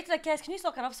is great. Like, guys, can you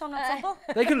look it up? Something that simple.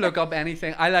 They can look up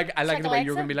anything. I like like the way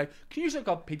you're Alexa. going to be like, can you look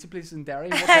up pizza places in Derry?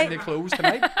 What time they close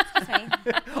tonight? That's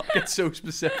me. It's so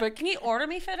specific. Can you order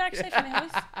me food actually from my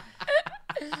house?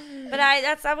 But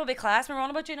that will be class. We're on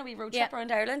about doing a wee road trip Yeah.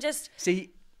 around Ireland, just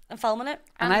See, and filming it.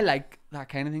 and I like that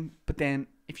kind of thing. But then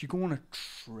if you go on a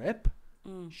trip,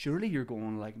 surely you're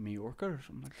going like Mallorca or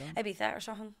something like that. Ibiza or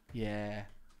something. Yeah.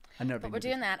 I never. But we're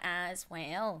doing that as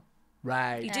well.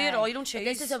 Right. You do it all. You don't choose. But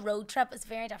this is a road trip. It's a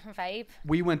very different vibe.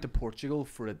 We went to Portugal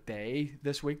for a day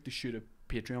this week to shoot a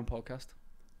Patreon podcast.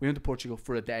 We went to Portugal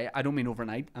for a day. I don't mean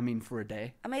overnight. I mean for a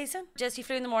day. Amazing. Just you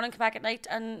flew in the morning, come back at night,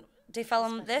 and they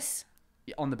film this.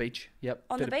 Yeah, on the beach. Yep.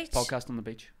 On Did the a beach? Podcast on the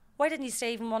beach. Why didn't you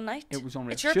stay even one night? It was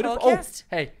unreal. It's your Should've. podcast.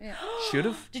 Oh, hey. Should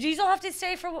have. Did you all have to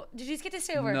stay for? Did you get to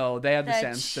stay over? No, they had the The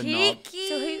sense to not.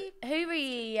 cheeky. So who were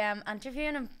you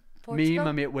interviewing in Portugal? Me,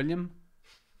 my mate William.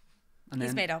 And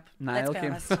He's then made up. Niall Let's be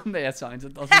came. honest. Yeah, it sounds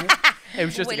it, doesn't it? It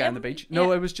was just a guy on the William? beach. No,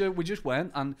 Yeah. it was just we just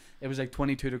went and it was like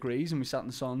 22 degrees and we sat in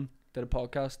the sun, did a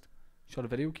podcast, shot a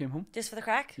video, came home. Just for the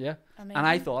crack. Yeah. Amazing. And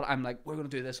I thought, I'm like, we're gonna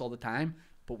do this all the time,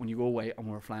 but when you go away and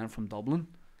we're flying from Dublin,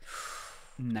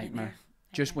 nightmare.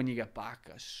 Just when you get back,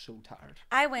 I'm so tired.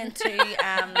 I went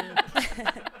to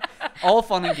All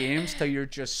fun and games till you're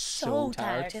just so, So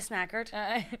tired. tired. just knackered.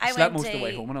 I I Slept went most to of the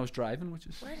way home when I was driving, which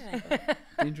is Where did I go?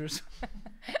 dangerous.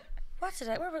 What did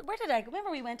I? Where did I go?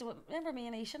 Remember we went to? Remember me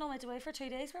and Aishan all went away for 2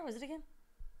 days. Where was it again?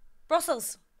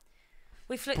 Brussels.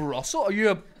 We flew. Brussels? Are you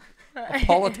a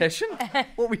politician?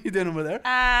 What were you doing over there?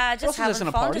 Just Brussels isn't having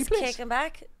a fun, party just place? kicking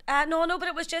back. No, but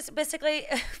it was just basically.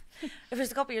 It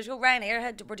was a couple of years ago.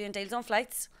 Ryanair were doing deals on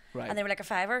flights, Right. and they were like a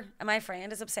 £5. And my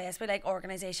friend is obsessed with like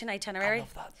organisation, itinerary. I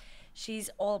love that.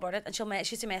 She's all about it, and she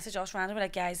used to message us randomly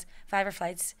like, guys, £5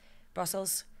 flights,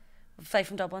 Brussels. Flight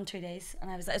from Dublin 2 days, and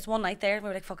I was like, it's one night there. And we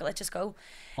were like, fuck it, let's just go.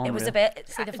 It was Unreal. a bit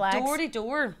See the flags? door to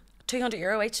door,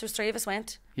 €200 each. There was 3 of us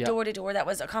went Yeah. door to door. That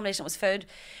was accommodation, was food.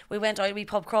 We went out, we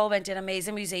pub crawl, went to an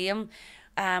amazing museum.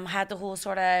 Had the whole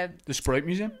sort of The Sprout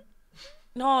Museum?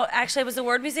 no, actually, it was the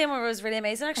Word Museum where it was really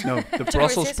amazing. Actually, No, the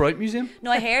Brussels Sprout Museum?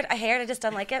 No, I heard, I just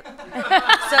didn't like it.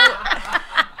 So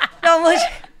no much.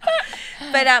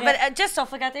 But just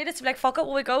stuff like that. They just be like, fuck it,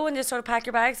 will we go and just sort of pack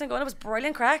your bags and go? And it was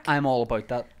brilliant crack. I'm all about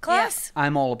that. Class.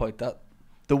 I'm all about that.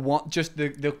 The one, just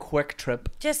the quick trip.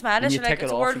 Just mad. And It's you like, tick it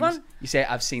it's a off word and one. you say,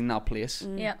 I've seen that place.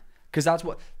 Yeah. Because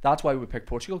that's why we picked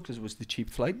Portugal, because it was the cheap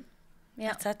flight. Yeah.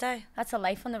 That's that day. That's a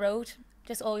life on the road.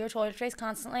 Just all your toiletries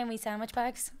constantly and wee sandwich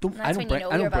bags. Don't, And I that's don't when you bring, know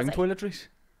I you're don't bring busy. toiletries.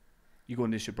 You go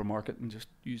into the supermarket and just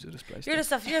use it as place. You're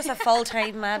just a full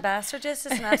time mad bastard. Just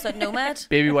an absolute nomad.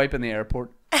 Baby wipe in the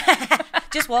airport.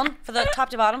 Just one for the top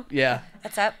to bottom. Yeah.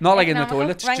 That's it. Not like in the Economical.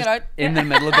 toilets, Wring it just out. in the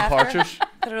middle of departures.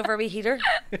 Put it over a wee heater.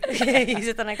 Use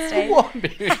it the next day. One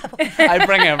baby. I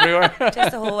bring everywhere.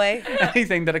 Just the whole way.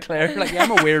 Anything to declare. Like, yeah,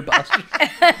 I'm a weird bastard.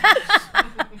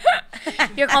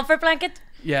 Your comfort blanket.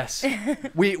 Yes.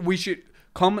 We should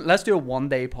come, let's do a 1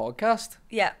 day podcast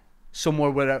Yeah. somewhere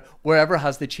wherever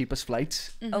has the cheapest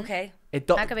flights. Okay.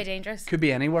 That could be dangerous. Could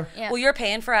be anywhere. Yeah. Well, you're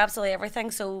paying for absolutely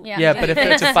everything, so Yeah. Yeah, but if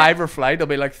it's a £5 flight, it'll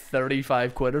be like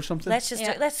 35 quid or something. let's just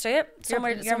Yeah. let's do it.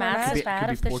 Somewhere, Your somewhere maths mad. is bad could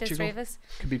if be there's just 3 Portugal. of us.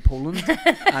 Could be Poland.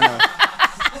 I know.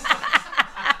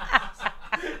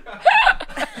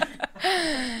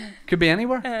 Could be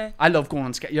anywhere. I love going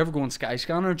on Sky. You ever go on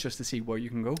Skyscanner just to see where you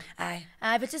can go? Aye.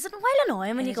 But just a while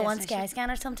annoying when Any you go on destination.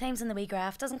 Skyscanner sometimes and the wee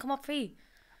graph doesn't come up for you.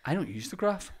 I don't use the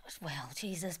graph. Well,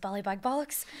 Jesus, ballybag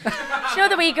bollocks. Do you know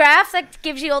the wee graph that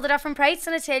gives you all the different prices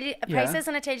and it prices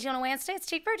and it tells you on a Wednesday it's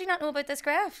cheaper? Do you not know about this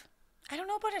graph? I don't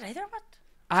know about it either. What?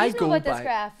 I Do you go know about this by.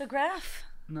 graph? The graph.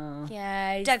 No.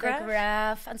 Yeah, The the graph?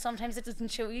 graph. And sometimes it doesn't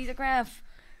show you the graph.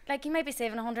 Like you might be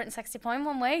saving £160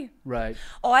 one way. Right.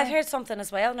 Oh, I've heard something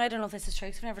as well. Now I don't know if this is true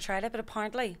because I've never tried it, but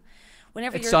apparently,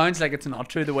 whenever It you're sounds like it's not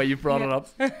true the way you brought it up.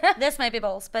 this might be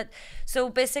balls, but so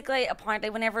basically, apparently,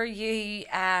 whenever you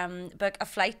book a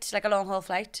flight, like a long haul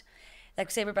flight, like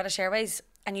say we're British Airways,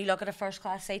 and you look at a first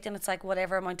class seat and it's like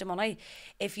whatever amount of money,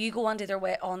 if you go onto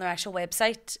on their actual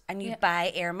website and you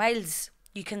buy air miles,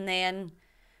 you can then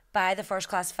buy the first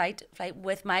class flight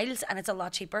with miles, and it's a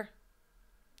lot cheaper.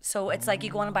 So it's like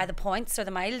you go on and buy the points or the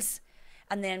miles,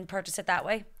 and then purchase it that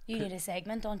way. You need a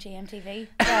segment on GMTV.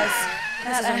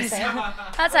 This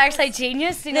That's actually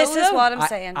genius. You know, is what I'm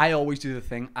saying. I always do the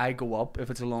thing. I go up if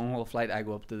it's a long haul flight. I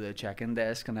go up to the check-in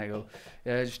desk and I go,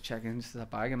 yeah, just check in just that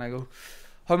bag, and I go,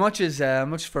 how much is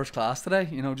first class today?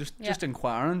 You know, just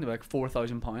inquiring. They're like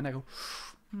 £4,000. I go,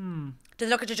 Do they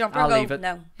look at your jumper I'll and go, leave it.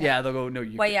 no? Yeah, they'll go, no,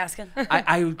 you. Why are you asking?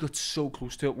 I got so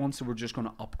close to it once they were just going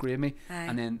to upgrade me, Aye.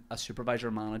 and then a supervisor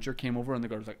or manager came over and the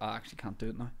girl was like, I actually can't do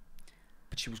it now,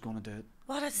 but she was going to do it.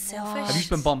 What a selfish. Have you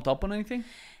been bumped up on anything?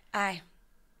 Aye.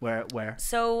 Where?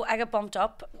 So I got bumped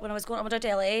up when I went out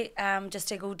to LA just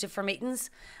to go for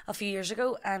meetings a few years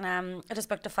ago, and I just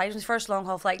booked a flight. It was the first long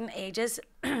haul flight in ages.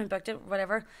 Booked it,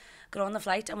 whatever. Got on the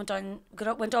flight and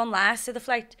went on last to the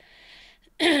flight.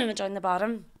 Went down the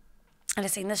bottom, and I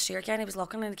seen this steer guy and he was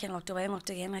looking, and he kind of looked away and looked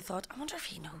again. And I thought, I wonder if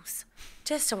he knows.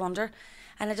 Just a wonder.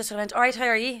 And I just sort of went, all right, how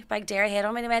are you? Big Derry head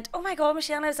on me. And he went, oh my God,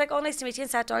 Michelle. And I was like, oh, nice to meet you,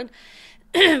 and sat down.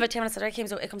 About 10 minutes later,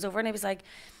 he comes over and he was like,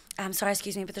 I'm sorry,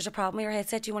 excuse me, but there's a problem with your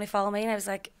headset. Do you want to follow me? And I was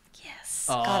like, yes.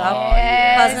 Got up.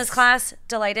 yes. Business class,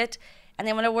 delighted. And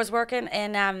then when I was working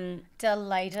in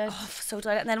Delighted. so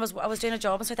delighted. And then I was doing a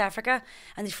job in South Africa,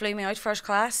 and they flew me out first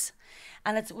class,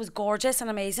 and it was gorgeous and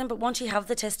amazing. But once you have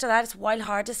the taste of that, it's wild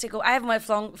hardest to go. I haven't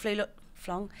flung.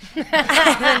 I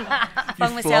haven't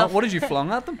flung myself. What did you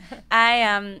flung at them?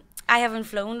 I haven't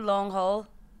flown long haul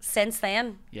since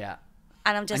then. Yeah.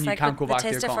 And I'm just And you like, can't go the back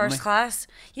to taste your of first comedy? class.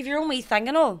 You have your own wee thing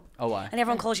and all. Oh, why? And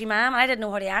everyone calls you ma'am. And I didn't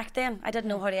know how to act then. I didn't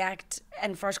know how to act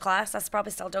in first class. I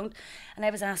probably still don't. And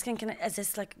I was asking, is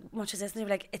this like, much as this? And they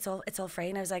were like, it's all free.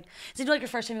 And I was like, is it like your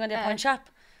first time you went to a pawn shop?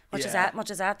 Much as that, much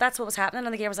as that. That's what was happening.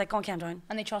 And the guy was like, go on, calm down.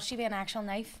 And they trust you with an actual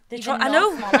knife. I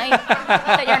know. Money,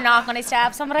 that you're not going to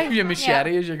stab somebody. Give you a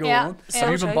machete as you go on. So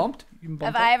Have you been true. bumped? You've been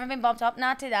bumped Have I up? ever been bumped up?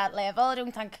 Not to that level. I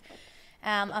don't think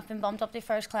I've been bumped up to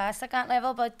first class at that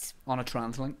level, but On a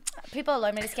TransLink? people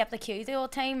allow me to skip the queue the whole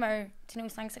time, or do you know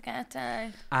things like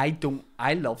that?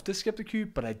 I love to skip the queue,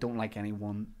 but I don't like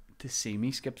anyone to see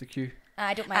me skip the queue.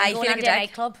 I don't I mind feel going like into a a dick.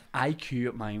 nightclub. I queue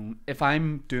at my own. If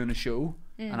I'm doing a show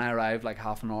and I arrive like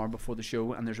half an hour before the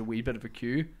show and there's a wee bit of a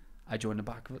queue, I join the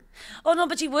back of it. Oh, no,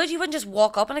 but you wouldn't just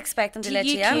walk up and expect them to let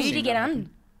you You in. queue to get that in. happen.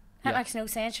 That Yeah. makes no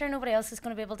sense. Sure, nobody else is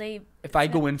going to be able to. If I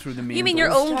go in through the main You mean your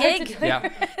doors- own gig? Yeah.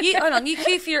 Hold on, you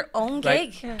queue for your own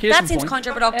Right. gig? Case That in seems point.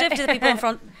 counterproductive to the people in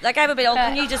front. Like, I would be,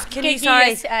 can you Can you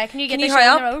sorry, can you get can the you show hurry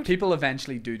on the up? road? People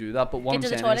eventually do that, but what Get I'm to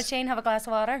the saying toilet is, chain, have a glass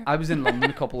of water. I was in London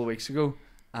a couple of weeks ago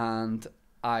and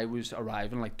I was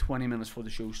arriving like 20 minutes before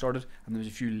the show started and there was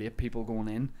a few late people going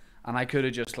in and I could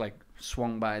have just like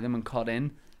swung by them and cut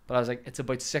in, but I was like, it's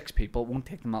about 6 people, it won't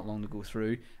take them that long to go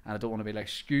through and I don't want to be like,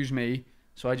 excuse me,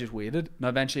 so I just waited. Now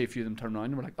eventually a few of them turned around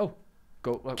and were like, oh,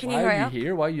 go, like, Can you why hurry are you up?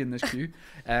 here, why are you in this queue?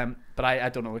 But I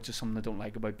don't know, it's just something I don't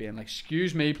like about being like,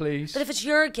 excuse me please. But if it's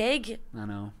your gig, I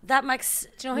know. that makes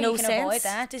Do you know how no you can sense. avoid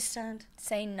that? To stand.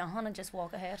 Say nothing and just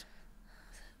walk ahead.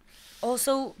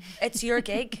 Also, it's your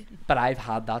gig. But I've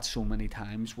had that so many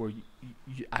times where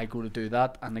I go to do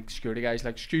that and the security guy's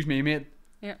like, excuse me mate,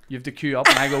 Yeah. you have to queue up,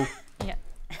 and I go, Yeah.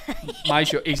 my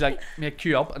show. He's like, mate,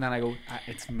 queue up, and then I go,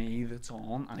 it's me that's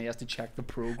on, and he has to check the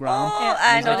program. Oh,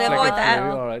 I He's know, like, they flick avoid it that.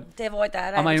 through, all right. They avoid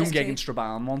that. On my I own just gig queue. in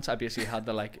Strabane once, I basically had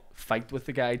to like fight with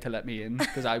the guy to let me in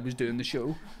because I was doing the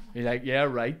show. He's like, yeah,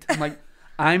 right. I'm like,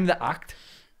 I'm the act.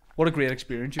 What a great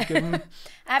experience you've given me.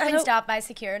 I've been know. stopped by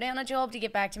security on a job to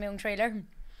get back to my own trailer.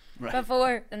 Right.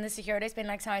 Before, and the security's been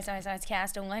like, sorry, it's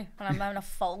cast only, and I'm in a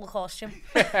full costume.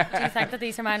 Do you think that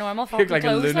these are my normal You fucking look like a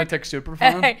clothes? lunatic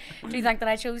superfan. Do you think that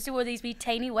I chose to wear these wee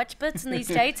tiny witch boots and these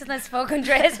tights and this fucking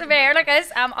dress with my hair like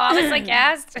this? I'm obviously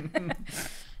cast.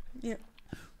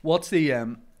 What's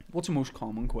the most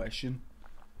common question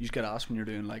you just get asked when you're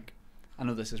doing like, I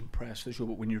know this isn't press for the show,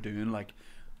 but when you're doing like,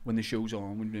 when the show's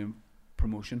on, when you're doing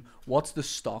promotion, what's the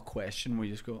stock question where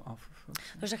you just go, oh, for fuck's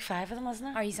sake. There's like 5 of them, isn't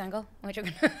there? Are you single? Am I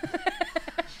joking?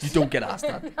 You don't get asked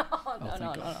that.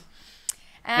 No.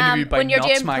 Interviewed by When you're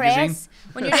Nuts doing magazine. press,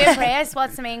 when you're doing press,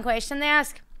 what's the main question they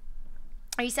ask?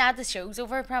 Are you sad the show's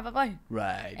over? Probably.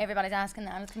 Right. Everybody's asking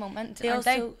that at the moment. They aren't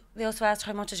they also asked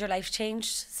how much has your life changed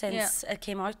since it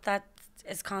came out. That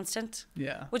is constant,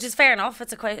 Yeah. which is fair enough.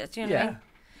 It's a quite, you know what I Yeah. mean?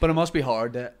 But it must be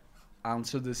hard to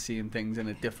answer the same things in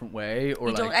a different way, or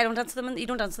You like, don't answer them. You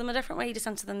don't answer them a different way. You just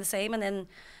answer them the same, and then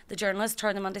the journalists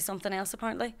turn them into something else.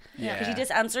 Apparently, because you Yeah.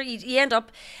 just answer. You end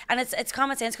up, and it's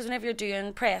common sense because whenever you're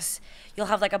doing press, you'll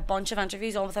have like a bunch of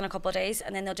interviews all within a couple of days,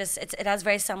 and then they'll just it has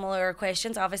very similar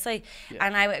questions, obviously. Yeah.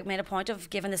 And I made a point of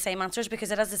giving the same answers because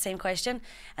it has the same question,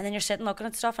 and then you're sitting looking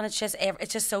at stuff, and it's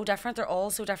just so different. They're all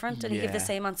so different, and you give the Yeah.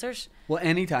 same answers. well,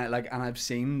 anytime, like, and I've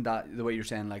seen that the way you're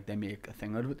saying, like, they make a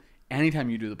thing out of it. Anytime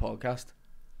you do the podcast,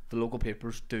 the local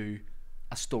papers do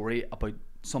a story about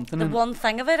something. The in it. one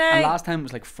thing of it, And last time it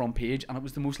was like front page, and it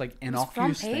was the most like front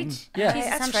innocuous thing. page? Yeah, Jesus,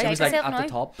 that's I'm right. it was shaking like myself at the now.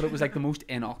 top, but it was like the most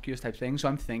innocuous type thing. So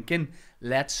I'm thinking,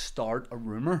 let's start a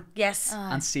rumor yes.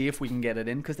 and see if we can get it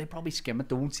in, because they probably skim it.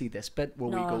 They won't see this bit where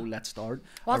we No. go, let's start.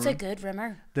 What's a ru- good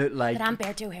rumour? That like That I'm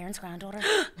Bertie O'Hearn's granddaughter.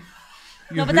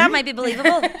 No, but that might be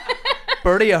believable.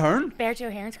 Bertie Ahern. Bertie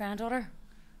O'Hearn's granddaughter.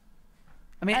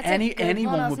 I mean, That's a good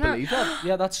anyone one, would isn't it? believe that.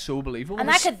 Yeah, that's so believable. And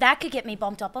that could get me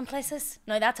bumped up on places.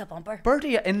 No, that's a bumper.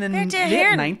 Bertie in the Bertie late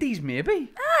Ahern. 90s,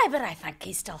 maybe. Aye, but I think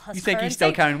he still has You think he's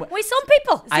still currency. carrying? With some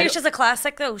people. I Saoirse's a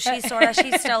classic though. She's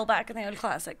still back in the old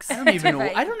classics. I don't even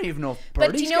know. I don't even know if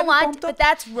But Bertie's do you know getting what? bumped But up.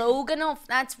 that's rogue enough.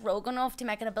 That's rogue enough to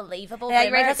make it a believable. Yeah,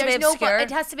 you're right, rumour. it has to be There's no obscure. it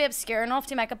has to be obscure enough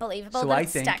to make it believable. So that I it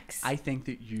think sticks.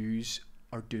 that yous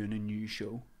are doing a new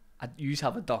show. Yous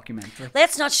have a documentary.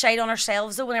 Let's not shite on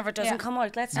ourselves though whenever it doesn't Yeah. come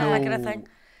out. Let's not make it a thing.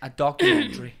 A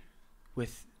documentary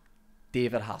with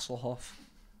David Hasselhoff.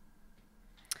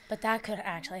 But that could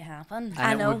actually happen. And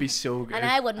I it know. would be so good. And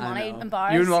I wouldn't want to know.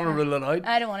 embarrass. You wouldn't want to rule it out.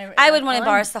 I don't want to. I wouldn't want to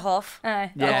embarrass the Hoff. Yeah,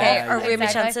 Okay, or yeah. ruin my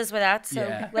Exactly. chances with that. So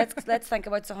Yeah. let's think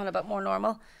about something a bit more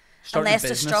normal Start and a less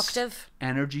business, destructive.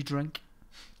 energy drink.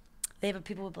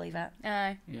 People would believe that.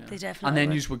 Aye. Yeah. They definitely And then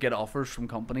would. you would get offers from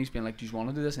companies being like, "Do you want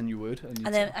to do this?" And you would. And, you'd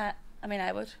And then say, I mean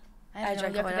I would. I don't know,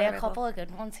 drink there quite could be a a Red couple of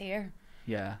good ones here.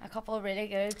 "Yeah." A couple of really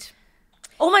good.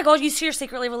 Oh my God, you two are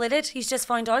secretly related. He's just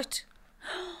found out.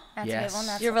 That's a Yes. good one.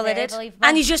 That's You're very related. believable.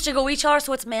 And you used to go each other,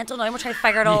 so it's mental now. We're trying to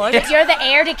figure it all out. You're the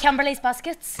heir to Kimberly's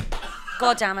biscuits.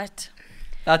 God damn it.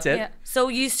 That's it. Yeah. So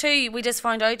you two, we just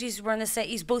found out you were in the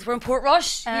city. You both were in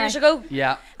Portrush years ago.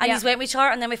 Yeah. And Yeah. you went with each other,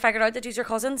 and then we figured out that you're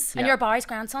cousins. And Yeah. you're Barry's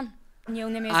grandson. And you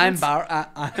own the I'm amusements. Mm.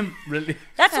 I'm really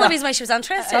That's the reason why she was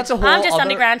interested. That's a whole I'm just on other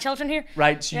the grandchildren here.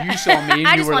 right. So you saw me and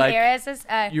I you just were want like, heiresses.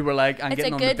 you were like, I'm It's a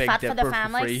getting on the good Big fat for the Dipper for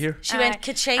families. free here. She went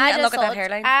ka-ching I and just look at that thought,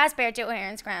 hairline. as Bertie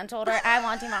O'Hearn's granddaughter, I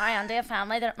want to marry into a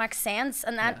family that makes sense,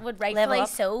 and that would rightfully up.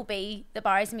 so be the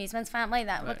Barry's Amusements family.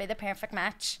 That would be the perfect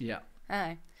match. Yeah.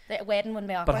 Aye. The wedding wouldn't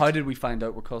be awkward. But how did we find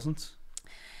out we're cousins?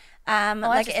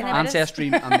 Like just in happened.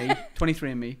 Ancestry and me,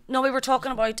 23 and me. No, we were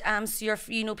talking about so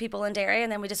you know people in Derry,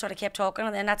 and then we just sort of kept talking,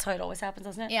 and then that's how it always happens,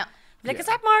 doesn't it? Yeah. Like, is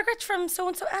that Margaret from so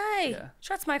and so? Aye, Yeah.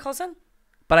 sure, that's my cousin.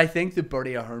 But I think the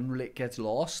Bertie Ahern really gets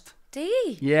lost. Do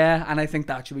you? Yeah, and I think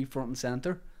that should be front and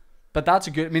center. But that's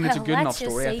a good. I mean, it's a good enough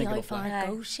story. I think how it'll far fly. it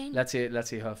goes, Shane. Let's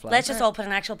see how it flies. Let's just all put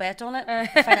an actual bet on it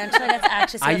financially. Let's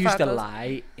actually see I how far used it to goes.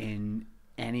 lie in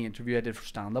any interview I did for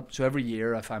stand up. So every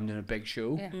year, if I'm doing a big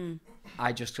show,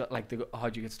 I just got like,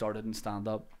 how'd you get started in stand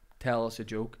up? Tell us a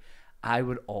joke. I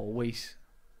would always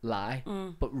lie,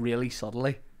 but really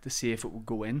subtly to see if it would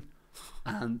go in.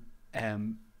 And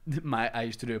I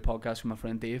used to do a podcast with my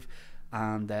friend Dave,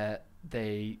 and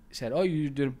they said, "Oh,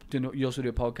 you also do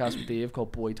a podcast with Dave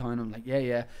called Boytown." I'm like,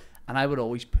 yeah. And I would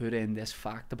always put in this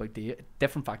fact about Dave,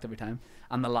 different fact every time.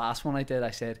 And the last one I did, I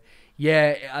said,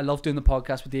 "Yeah, I love doing the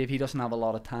podcast with Dave. He doesn't have a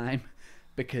lot of time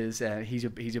because he's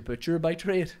a butcher by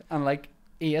trade." And like,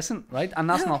 he isn't, right? And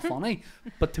that's not funny.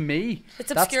 But to me,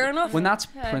 It's obscure enough. when that's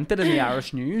printed in the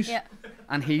Irish news, Yeah.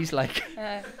 and he's like,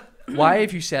 "Why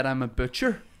have you said I'm a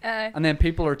butcher?" And then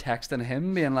people are texting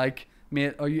him being like,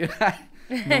 "Mate, are you?"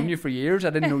 Known you for years. I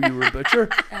didn't know you were a butcher.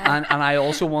 And I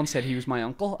also once said he was my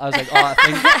uncle. I was like, oh,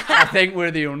 I think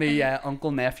we're the only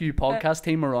uncle nephew podcast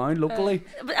team around locally.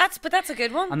 But that's a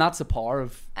good one. And that's the power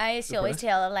of. I used to always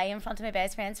tell a lie in front of my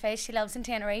best friend's face. She lives in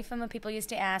Tenerife, and when people used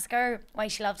to ask her why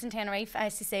she lived in Tenerife, I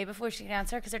used to say before she could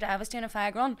answer, because her dad was doing a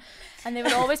fag run, and they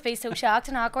would always be so shocked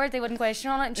and awkward, they wouldn't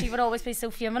question on it, and she would always be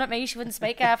so fuming at me, she wouldn't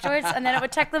speak afterwards, and then it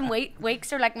would take them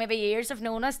weeks or like maybe years of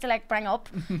knowing us to like bring up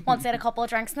once they had a couple of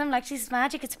drinks in them, like, she's mad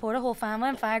you could support a whole family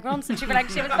in fag runs, and she'd be like,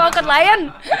 she was fucking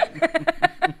lying.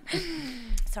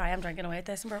 Sorry, I'm drinking away at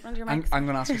this in Bourbon. Your I'm mic. going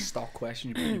to ask a stock question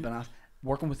you've probably been asked.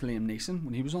 Working with Liam Neeson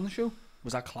when he was on the show,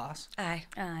 was that class? Aye,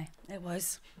 Aye. it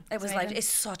was. It was amazing. like, he's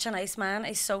such a nice man.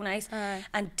 He's so nice. Aye. And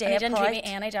And he dead didn't treat me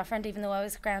polite. any different, even though I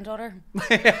was a granddaughter. He was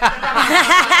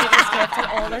kept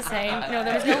all the same. No,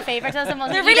 there was no favouritism.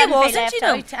 There really wasn't, you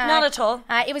know. Not at all.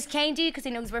 It was kind to you because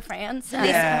he knows we're friends. The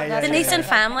yeah, Neeson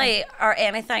family are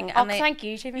anything. Oh, And they thank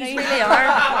you, Stephen. really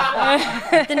are.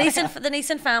 the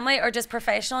Neeson family are just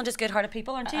professional and just good-hearted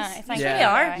people, aren't you? Aye, thank You you. really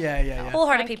are. Yeah.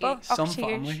 Wholehearted Thank people. you. Some cheers.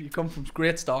 family. You come from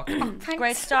great stock.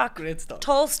 Great stock. Great stock.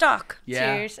 Tall stock.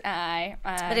 Yeah. Cheers. Aye.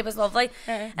 But it was lovely.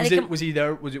 And Was he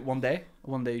there? Was it one day?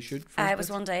 One day shoot? it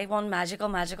was one day, one magical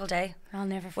day. I'll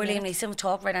never Where forget. Liam Neeson would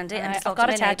talk right into it and just I've talk got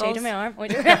to a my tattoo neighbours. to my arm.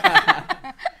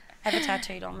 I have a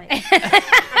tattooed on me.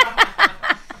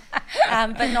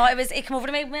 But no, he came over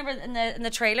to me. Remember in the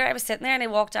trailer, I was sitting there and he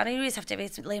walked down. And you just have to be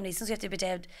Liam Neeson, so you have to be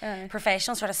dead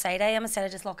professional, sort of side eye him instead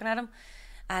of just looking at him.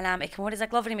 And he came over. He's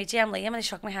like, "Lovely to meet you. I'm Liam," and he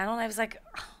shook my hand. And I was like,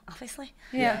 oh, "Obviously."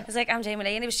 Yeah. He's like, "I'm Jamie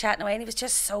Lee," and he was chatting away, and he was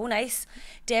just so nice,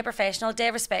 dead professional,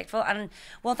 dead respectful. And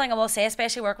one thing I will say,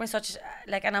 especially working with such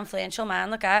like an influential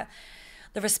man like that,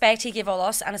 the respect he gave all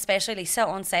us, and especially Lisa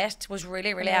on set, was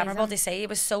really, really admirable to see. It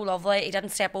was so lovely. He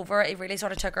didn't step over it. He really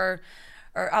sort of took her,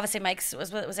 or obviously Mike's was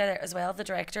there as well, the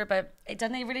director, but it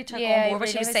didn't. He really took Yeah, on he board what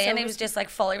she really was was saying. so He was just like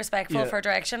fully respectful Yeah. of her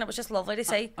direction. It was just lovely to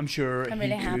see. I'm sure I'm he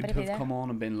really happy could to be have there. come on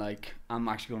and been like, "I'm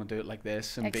actually going to do it like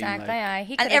this," and Exactly. being like, Aye.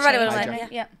 He And could've everybody changed would've it.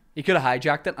 went, Yeah. he could have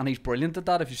hijacked it, and he's brilliant at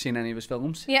that. If you've seen any of his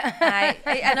films, Yeah.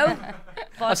 I know.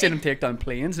 I've seen him take down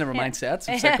planes, never mind sets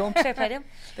and sitcoms. Fair play to him.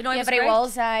 But no, he Yeah, was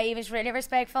but great. he was really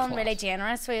respectful and really Class.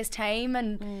 generous with his time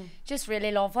and just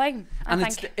really lovely. I And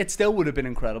think it still would have been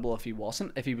incredible if he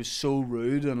wasn't. If he was so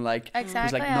rude and like was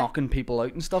Exactly, like yeah. knocking people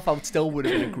out and stuff, I would still would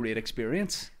have been a great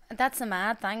experience. that's the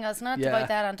mad thing, isn't it, Yeah. about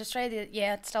that industry?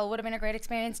 Yeah, it still would have been a great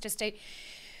experience just to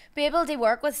be able to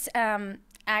work with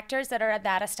actors that are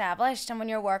that established, and when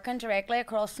you're working directly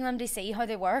across from them to see how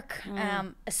they work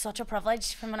is such a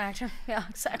privilege from an actor. Yeah,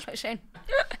 exactly, Shane.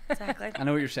 Exactly. I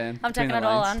know what you're saying. I'm between taking the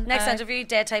it all lines. on. Next interview,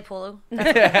 dead tight polo.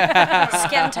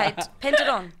 Skin tight. Pinned it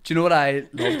on. Do you know what I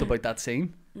loved about that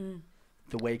scene?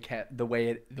 the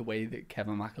way that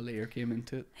Kevin McAleer came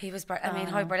into it. He was, I mean,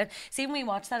 how brilliant. See, when we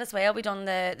watched that as well, we done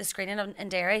the screening in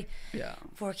Derry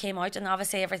before it came out, and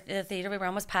obviously the theatre we were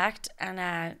in was packed,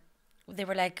 and they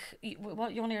were like,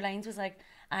 one of your lines was like,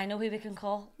 I know who we can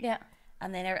call. Yeah.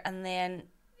 And then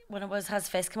when it was his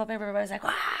face came up, everybody was like,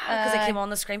 wow, because it came on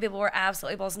the screen. People were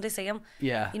absolutely buzzing to see him.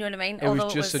 Yeah. You know what I mean?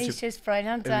 He's just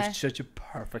brilliant. It was such a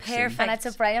perfect scene. And it's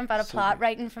a brilliant bit of plot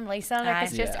writing from Lisa. Like,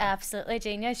 it's just absolutely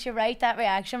genius. You're right, that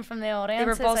reaction from the audience. They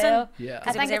were buzzing. Well. Yeah.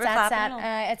 I think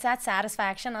it's that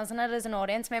satisfaction, isn't it, as an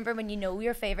audience member, when you know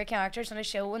your favourite characters in a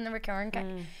show and the recurring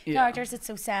characters. It's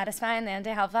so satisfying then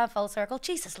to have that full circle.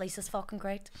 Jesus, Lisa's fucking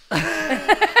great.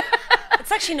 It's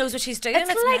like she knows what she's doing.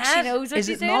 It's like she knows what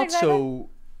she's doing. Is it not so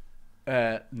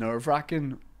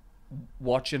nerve-wracking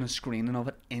watching a screening of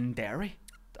it in Derry?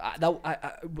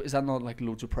 Is that not like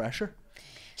loads of pressure?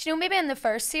 Do you know, maybe in the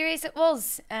first series it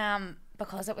was,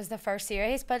 because it was the first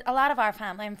series, but a lot of our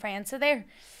family and friends are there.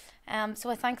 So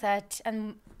I think that,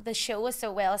 and the show is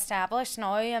so well established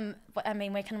now, I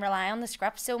mean, we can rely on the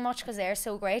script so much because they're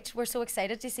so great. We're so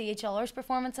excited to see each other's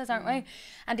performances, aren't we?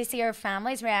 And to see our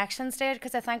families' reactions to it,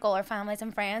 because I think all our families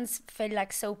and friends feel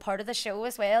like so part of the show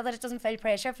as well, that it doesn't feel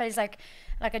pressure. It feels like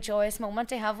a joyous moment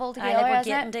to have all together. We're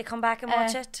getting to come back and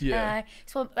watch it. Yeah.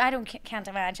 So I can't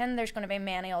imagine there's going to be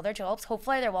many other jobs.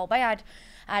 Hopefully there will be.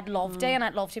 I'd love to, and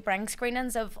I'd love to bring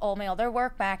screenings of all my other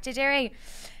work back to Derry.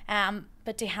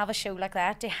 But to have a show like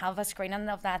that, to have a screening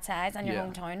of that size in your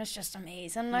hometown is just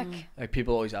amazing. Like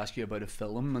people always ask you about a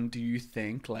film, and do you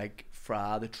think like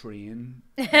Fra the Train,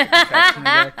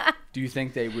 do you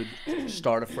think they would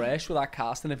start afresh with that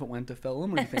casting if it went to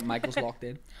film, or do you think Michael's locked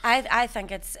in? I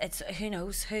think it's who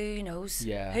knows.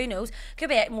 Yeah. Who knows? Could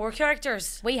be more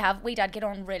characters. we did get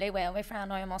on really well with Fran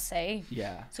now, I must say.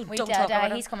 Yeah. So We don't did. talk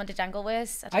about He's coming to Jingle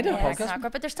with us. I did a podcast,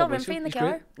 but there's still room for you in the He's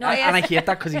great. car. No, and I hate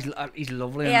that because he's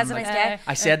lovely. He and has I'm a like, nice guy.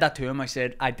 I said that to him.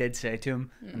 I did say to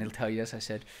him, and he'll tell you this. I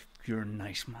said, "You're a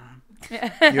nice man.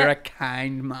 You're a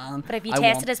kind man." But if you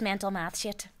tested his mental math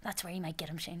shit, that's where you might get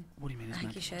him, Shane. What do you mean? I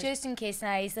think you should. Just in case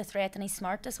now he's the threat, and he's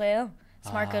smart as well.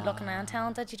 Smart, good looking man,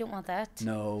 talented. You don't want that.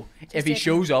 No. If he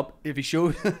shows up in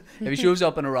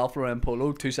a Ralph Lauren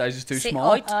polo, 2 sizes too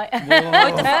small. Out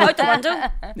the window.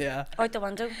 Yeah. Out the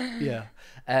window. Yeah.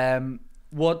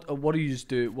 What do you just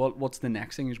do? What's the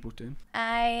next thing you're supposed to do?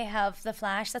 I have The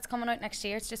Flash that's coming out next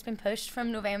year. It's just been pushed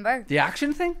from November. The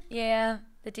action thing? Yeah,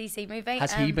 the DC movie.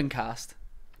 Has he been cast?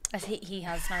 He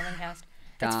has now been cast.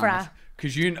 Damn It's Fra.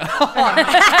 Because you know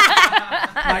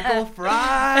Michael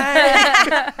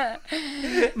Fry.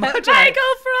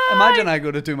 Imagine I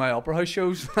go to do my opera house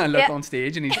shows and I look on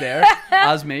stage and he's there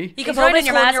as me. You can He's around probably in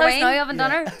your your ma's house wing. now. You haven't done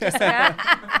her. Just like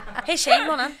that. Hey Shane,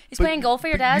 come on in. He's playing golf for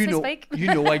your dad as we speak.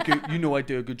 You know I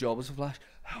do a good job as a Flash.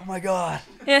 Oh my god.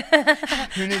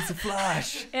 Who needs a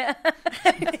Flash?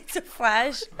 It's a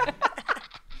Flash.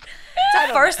 It's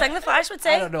the first thing the Flash would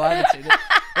say. I don't know, I haven't seen it.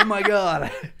 Oh my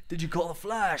god. Did you call the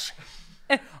Flash?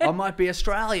 I might be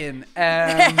Australian.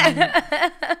 And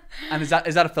is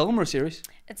that a film or a series?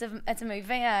 It's a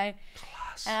movie.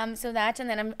 Class. So that, and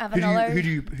then I have Who another. do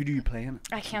you play in it?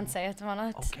 I can't say at the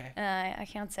minute. Okay. I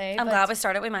can't say. I'm glad we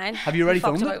started with mine. Have you already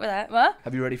filmed Fucked it? about with that. What?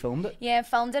 Have you already filmed it? Yeah,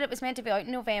 filmed it. It was meant to be out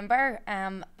in November.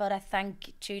 But I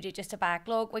think due to just a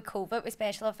backlog with COVID, with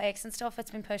special effects and stuff,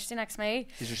 it's been pushed to next May.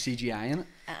 Is there CGI in it?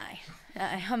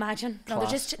 Imagine. No,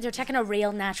 Class. they're taking a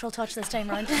real natural touch this time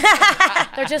round.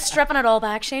 They're just stripping it all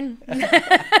back, Shane.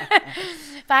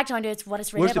 Back down to it's what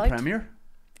it's really Where's about. the premiere?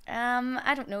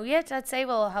 I don't know yet. I'd say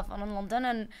we'll have one in London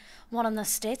and one in the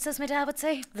States, as my dad would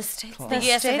say. The States. Class. The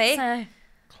The US of States, A.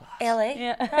 LA.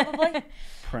 Yeah. Probably.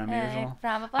 Premieres and all.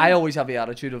 Probably. I always have the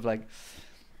attitude of like,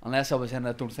 unless I was in it,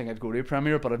 I don't think I'd go to a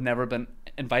premiere, but I've never been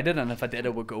invited, and if I did, I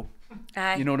would go.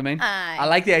 Aye. You know what I mean? Aye. I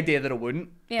like the idea that I wouldn't,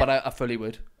 Yeah. but I fully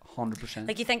would. 100%.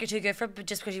 Like you think you're too good for it, but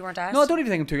just because you weren't asked. No, I don't even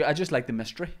think I'm too. I just like the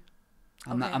mystery.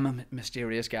 I'm Okay. a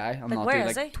mysterious guy. I'm Like, not where doing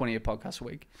is like he? 28 podcasts a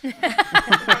week. You're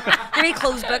a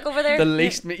closed book over there. The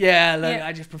least, yeah. Like Yeah.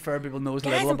 I just prefer people know as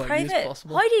Guys little in about you as private.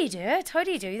 possible. How do you do it? How do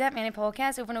you do that many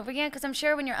podcasts over and over again? Because I'm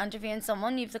sure when you're interviewing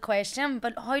someone, you have the question,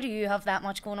 but how do you have that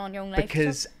much going on in your own life?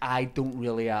 Because I don't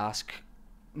really ask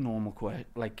normal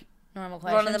like. normal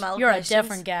Run-of-the-mill questions. You're a questions.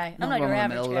 different guy. Not I'm not your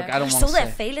average run-of-the-mill, guy. look, I don't You're want so to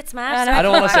left say. field, it's mad. I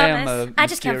don't want to say I'm a I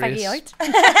just can't figure you out.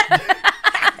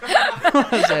 I don't want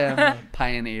to say I'm a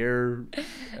pioneer,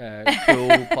 cool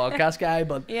podcast guy,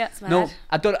 but Yeah. It's no, mad.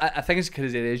 I don't. I think it's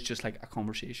because it is just like a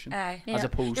conversation, Aye. as Yeah.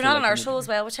 opposed You're to not an like arsehole as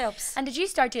well, which helps. And did you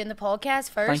start doing the podcast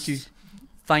first? Thank you.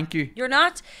 Thank you. You're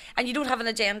not, and you don't have an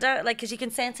agenda, like, because you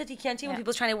can sense it, can't you? When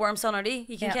people's trying to worm something out of you,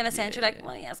 you can kind of sense. You're like,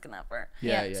 what are you asking that for?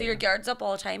 Yeah. So your guard's up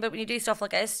all the time, but when you do stuff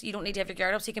like this, you don't need to have your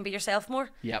guard up, so you can be yourself more.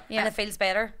 Yep. And it feels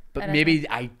better. But maybe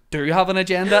I do have an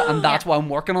agenda, and that's why I'm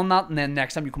working on that. And then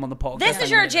next time you come on the podcast, This is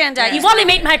your agenda. You want to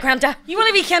meet my grandma? You want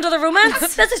to be Kendall the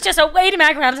romance? This is just a way to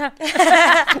my grandma.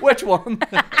 Which one?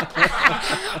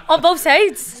 On both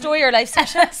sides. Story your life,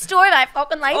 Sasha. Story my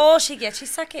fucking life. Oh, she's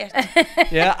sick of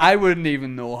it. Yeah, I wouldn't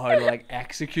even know how to like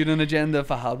execute an agenda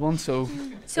if I had one. So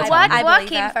What believe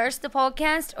came that. first, the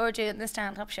podcast or doing the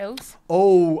stand-up shows?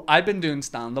 I've been doing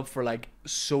stand up for like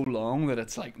so long that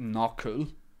it's like not cool.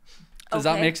 Does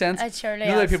that Okay. make sense? It surely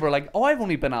You know, like has. people are like, "Oh, I've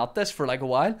only been at this for like a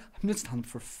while. I've been stand up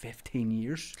for 15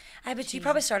 years." I bet you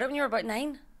probably started when you were about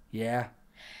 9. Yeah,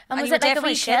 And was you were it like a definitely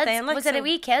wee shit kids? then, like, Was it a so-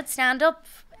 wee kid stand-up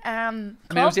I mean,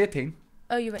 I club? was 18.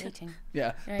 Oh, you were 18.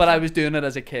 Yeah, Very but I good. was doing it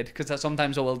as a kid because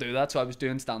sometimes I will do that. So I was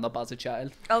doing stand up as a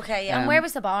child. Okay, yeah. Um, And where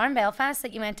was the bar in Belfast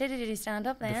that you went to? Did you do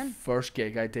stand-up The then? first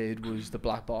gig I did was the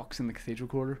Black Box in the Cathedral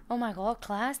Quarter, Oh my god,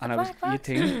 class. The and I was Black Box.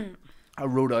 18. I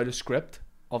wrote out a script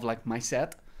of like my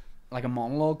set, like a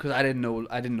monologue, because I didn't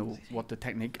know what the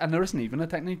technique, and there isn't even a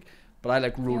technique, but I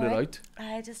like wrote it alright? out.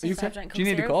 I just Are you stop okay? drinking Do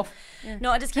you need a syrup. cough?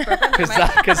 No, I just keep burping. Because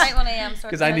Right when I am,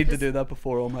 because I need to do that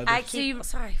before all my. I Others. keep.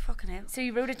 Sorry, fucking hell. So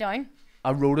you wrote it down?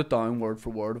 I wrote it down word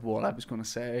for word of what I was going to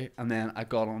say, and then I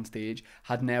got on stage.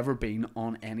 Had never been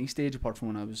on any stage apart from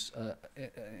when I was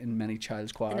in many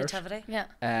child's The choirs. nativity. Yeah.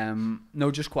 No,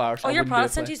 just choirs. Oh, I you're wouldn't do a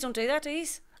Protestant. play. You don't do that, do you?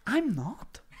 I'm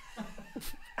not.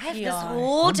 This You are.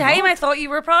 whole I'm time not. I thought you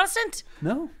were Protestant.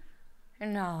 No.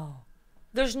 No.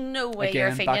 There's no way you're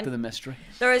a Again, back to Fenian. the mystery.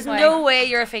 There is Why? no way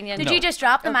you're a Fenian. Did No. you just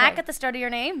drop the Okay. Mac at the start of your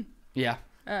name? Yeah.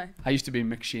 Oh. I used to be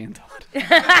McShane Todd.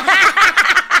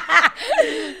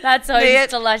 That sounds Mate.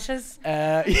 delicious.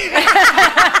 Yeah.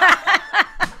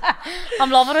 I'm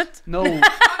loving it. No.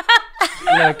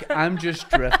 Look, I'm just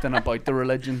drifting about the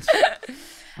religions.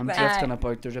 I'm Right. drifting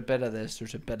about. There's a bit of this.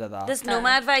 There's a bit of that. This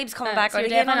nomad vibe's coming back so out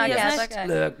you're again on definitely you, not isn't it?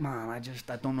 Catholic. Look, man,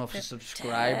 I don't know if to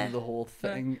subscribe to the whole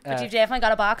thing. But you've definitely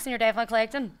got a box and you're definitely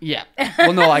collecting. Yeah.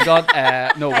 Well, no, I got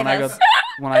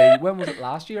Miss. when was it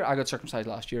last year? I got circumcised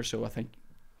last year, so I think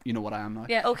you know what I am now.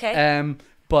 Yeah. Okay.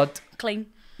 But Clean.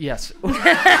 yes.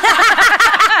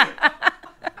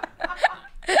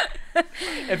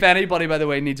 If anybody, by the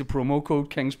way, needs a promo code,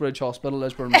 Kingsbridge Hospital,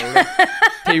 Lisburn Road,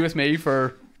 tea with me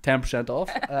for 10% off.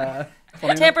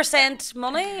 Funny enough. 10%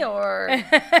 money or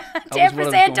That was what I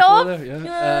was 10% going for off? there,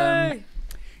 yeah.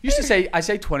 Used to say, I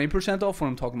say 20% off when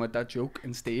I'm talking about that joke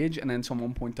in stage, and then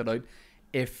someone pointed out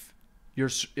if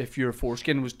your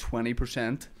foreskin was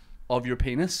 20% of your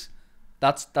penis,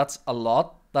 that's a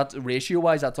lot. That's ratio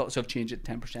wise. That's also, so I've changed it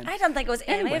to 10%. I don't think it was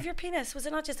any Anyway. of your penis. Was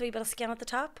it not just a wee bit of skin at the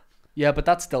top? Yeah, but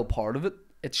that's still part of it.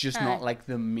 It's just Aye. not like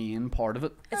the main part of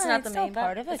it. It's Oh, not it's the still main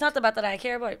part bit. of it. It's not the bit that I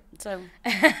care about. So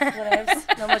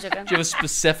whatevs. No more joking. Do you have a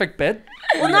specific bit?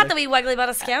 Well, not the wee wiggly bit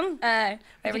of skin. Right, Right,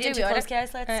 we're we getting do too order. close,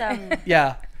 guys. Let's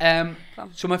Yeah.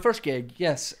 So my first gig,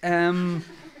 yes. So who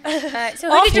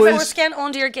off did your was- foreskin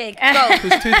onto your gig. Go. It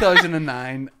was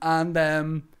 2009, and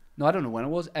no, I don't know when it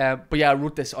was. But yeah, I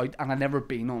wrote this out, and I'd never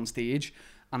been on stage.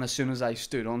 And as soon as I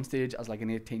stood on stage as like an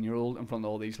 18-year-old in front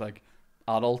of all these like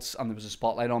adults, and there was a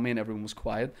spotlight on me, and everyone was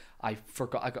quiet, I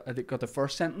forgot. I got the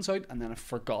first sentence out, and then I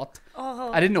forgot.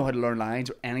 Oh. I didn't know how to learn lines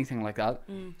or anything like that,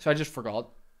 so I just forgot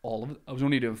all of it. I was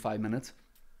only doing 5 minutes,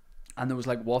 and there was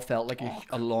like what felt like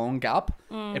a long gap.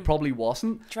 It probably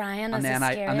wasn't. Drying And is the then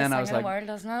I- scariest and then I thing was in like- the world,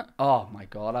 doesn't it? Oh my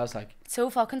god! I was like, It's so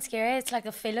fucking scary. It's like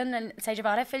the feeling inside your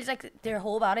body. It feels like your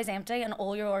whole body's empty and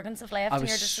all your organs have left I and was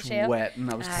you're just a shell.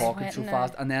 sweating. I was Aye, talking so sweating,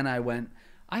 fast, and then I went.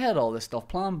 I had all this stuff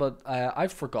planned, but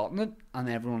I've forgotten it, and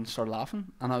everyone started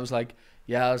laughing, and I was like,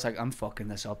 "Yeah," I was like, "I'm fucking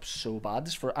this up so bad."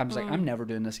 I was like, "I'm never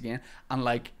doing this again," and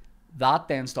like that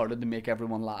then started to make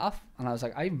everyone laugh, and I was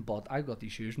like, "I got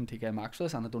these shoes from TK Maxx for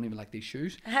this, and I don't even like these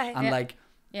shoes," Aye. and Yeah. like.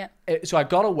 Yeah. So I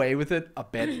got away with it a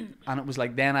bit, and it was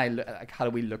like then I like had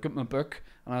a wee look at my book,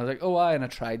 and I was like, "Oh, and I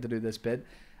tried to do this bit,"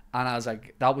 and I was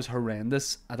like, "That was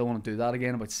horrendous. I don't want to do that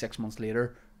again." About 6 months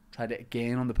later, tried it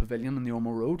again on the Pavilion on the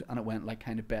Ormo Road, and it went like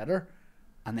kind of better,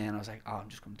 and then I was like, "Oh, I'm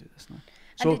just going to do this now."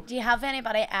 So And did you have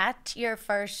anybody at your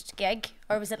first gig,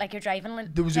 or was it like your driving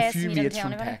there was a test few and you didn't mates tell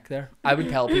from anybody? Tech there. I would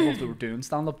tell people if they were doing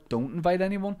stand up, don't invite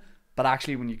anyone. But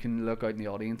actually, when you can look out in the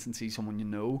audience and see someone you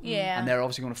know, Yeah. and they're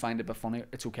obviously going to find it a bit funny,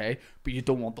 it's okay. But you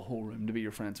don't want the whole room to be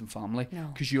your friends and family, No.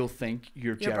 because you'll think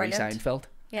you're Jerry brilliant. Seinfeld,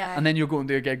 Yeah. and then you'll go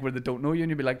into a gig where they don't know you, and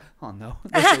you'll be like, "Oh no,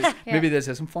 maybe this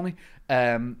isn't funny."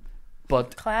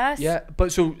 But Class. yeah,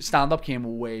 but so stand up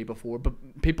came way before.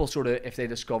 But people sort of, if they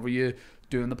discover you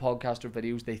doing the podcast or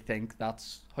videos, they think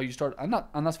that's how you start, and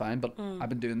that's fine. But I've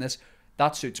been doing this.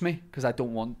 that suits me because I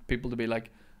don't want people to be like,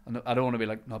 I don't want to be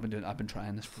like, no, I've been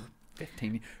trying this for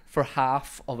 15 years, for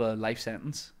half of a life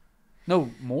sentence. No,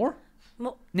 more?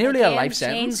 Nearly a life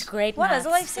Shane's sentence. great. What is a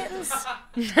life maths.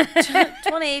 sentence?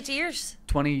 28 years.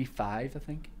 25, I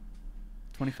think.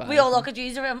 25. We all look at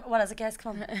you. What is it, guys?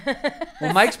 Come on.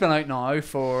 Well, Mike's been out now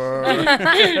for... Is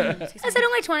it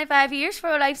only 25 years for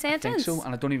a life I sentence? think so,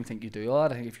 and I don't even think you do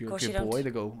that. I think if you're a Course you good boy, don't. they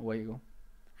go, away you go.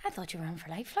 I thought you were on for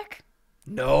life, like.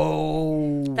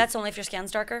 No. That's only if your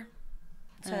skin's darker.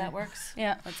 That's how that works.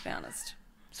 Yeah. Let's be honest.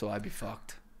 So I'd be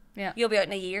fucked. Yeah. You'll be out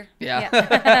in a year.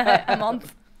 Yeah. A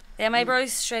month. Yeah, my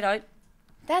brows straight out.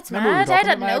 That's Remember we were mad. I talking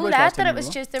didn't about my know eyebrows that. last That time it we was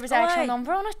were just there was Oh, actual aye.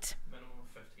 number on it. Minimum of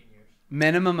 15 years.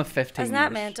 Minimum of 15 Isn't that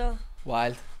years. mental?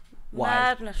 Wild.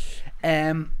 Wild. Madness.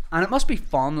 And it must be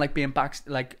fun, like being back,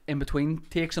 like in between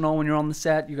takes and all when you're on the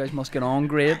set. You guys must get on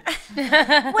great.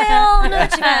 Well,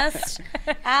 not you must.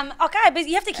 Okay, but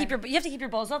you have to keep your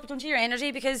buzz up, don't you? Your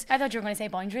energy, because I thought you were going to say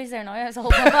boundaries there now. I was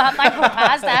hoping that we're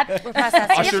past that. we're past that.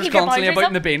 You have to Usher's keep your constantly boundaries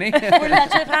about in up. the beanie. We're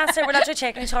literally past it. We're literally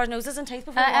checking each other's noses and teeth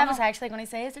before we I go was on. actually going to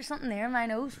say, is there something there in my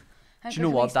nose? Do you know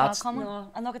what? That's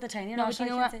No, and look at the tiny No, nose. do you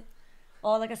know I what? can't see.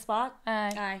 Oh, like a spot?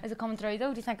 Aye. Aye. Is it coming through though?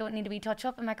 Do you think it would need to be touch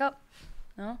up and makeup?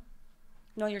 No?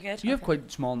 No, you're good. you have quite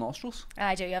small nostrils.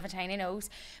 I do, you have a tiny nose.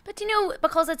 But you know,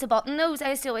 because it's a button nose,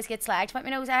 I used to always get slagged about my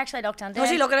nose. I actually looked into Was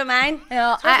it. you looking at mine?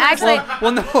 No, I actually...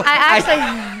 Well, no. I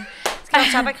actually...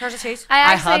 Off topic, here's a tooth.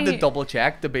 I had to double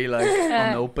check to be like, oh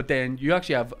no, but then you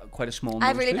actually have quite a small nose. I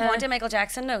have really too. pointed Michael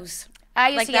Jackson nose. I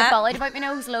used Like to get that? bullied about my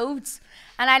nose loads.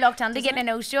 And I looked into getting a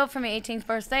nose job for my 18th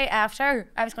birthday after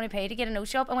I was going to pay to get a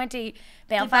nose job. I went to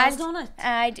Belfast. build on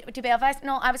it? To Belfast.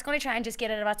 No, I was going to try and just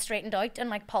get it a bit straightened out and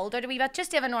like pulled out a wee bit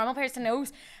just to have a normal person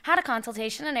nose. Had a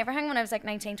consultation and everything when I was like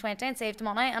 19, 20 and saved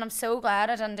money. And I'm so glad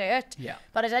I didn't do it. Yeah.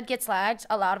 But I did get slagged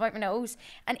a lot about my nose.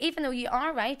 And even though you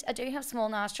are right, I do have small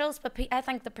nostrils, but I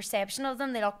think the perception of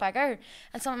them, they look bigger.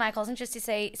 And some of my cousins used to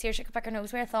say, Saoirse could pick her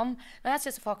nose with a thumb. No, that's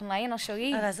just a fucking lie and I'll show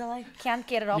you. That is a lie. Can't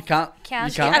get it up. You can't. Can't.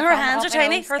 You can't. get And it her from hands up are my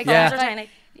tiny. nose. Her thumbs Yeah. are tiny.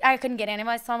 I couldn't get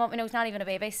anybody's thumb up my nose, not even a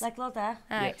baby's. Like love that.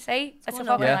 Aye, see? It's a going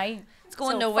fucking nowhere. lie. It's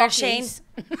going So nowhere, fuck Shane. yous.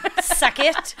 Suck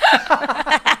it.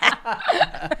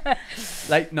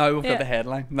 Like now we've Yeah. got the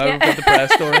headline. Now we've got the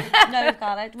press story. No, we've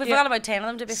got it. We've Yeah. got about 10 of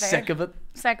them, to be fair. Sick of it.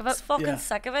 Sick of It's it. fucking Yeah.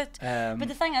 sick of it. But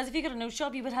the thing is, if you got a nose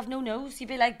job, you would have no nose. You'd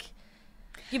be like,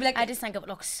 I just think it would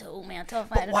look so mental.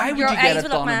 But why would Your you get eyes it would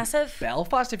look done in massive.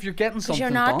 Belfast if you're getting Because something you're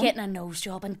not done? getting a nose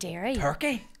job in Derry.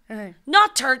 Turkey.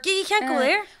 not Turkey. You can't go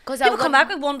there. 'cause People I come wouldn't- back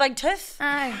with one big tooth.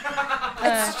 Aye.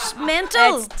 It's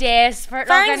mental. It's desperate.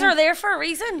 Fangs looking. are there for a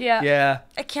reason. Yeah. Yeah.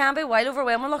 It can be wild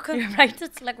overwhelming looking. You're right.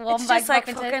 It's like one It's big just like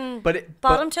fucking tooth. fucking But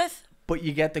bottom tooth. But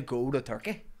you get to go to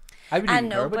Turkey. I wouldn't I even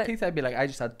know, care about but- teeth. I'd be like, I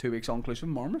just had 2 weeks all-inclusive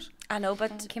marmors. I know,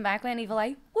 but Came back with an evil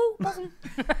eye. Woo, buzzing.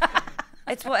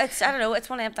 it's I don't know. It's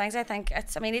one of them things. I think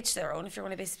it's. I mean, each their own. If you're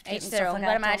going to be getting Each stuff their own. like But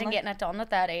that imagine done, getting it done at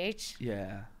that age.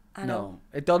 Yeah. I No. know.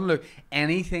 It doesn't look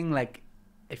anything like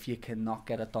if you cannot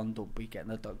get it done, don't be getting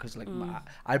it done. Because like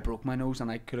I broke my nose and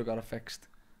I could have got it fixed.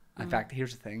 In fact,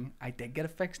 here's the thing. I did get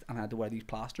it fixed and I had to wear these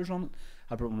plasters on it.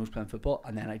 I broke my nose playing football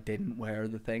and then I didn't wear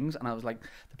the things. And I was like,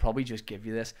 they probably just give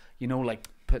you this. You know, like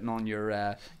putting on your,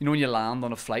 you know when you land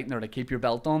on a flight and they're like, keep your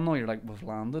belt on now. You're like, we've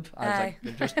landed. I was like,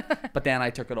 they're just, but then I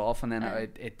took it off and then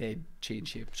it did change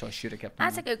shape. So I should have kept it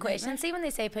That's a on. good question. See, when they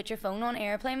say put your phone on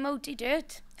airplane mode, do you do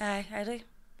it? Aye, I do.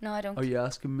 No, I don't. Are you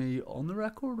asking me on the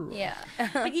record or? Yeah.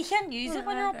 But you can't use it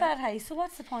when you're up that high. So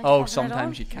what's the point? Oh, of having it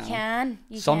sometimes on? you can. You can.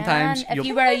 You Sometimes can. If you'll-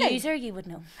 you were a Really? user, you would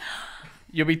know.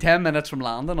 You'll be 10 minutes from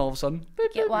landing, all of a sudden.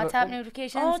 beep, Get beep, WhatsApp beep.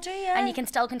 notifications. Oh, do you? And you can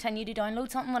still continue to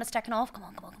download something when it's ticking off. Come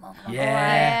on, come on, come on, come on.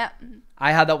 Yeah. Oh,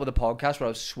 I had that with a podcast where I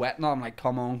was sweating. I'm like,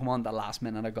 come on. The last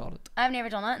minute I got it. I've never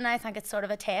done it, and I think it's sort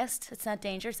of a test. It's that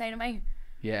danger side of me.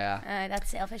 Yeah. That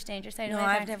selfish danger side No, of me.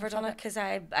 I I've think. never done it because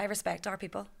I respect our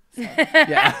people.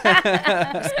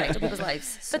 Yeah. Respect people's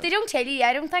lives. So. But they don't tell you.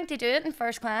 I don't think they do it in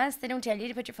first class. They don't tell you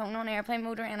to put your phone on airplane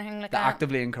mode or anything like They that.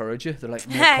 actively encourage you. They're like,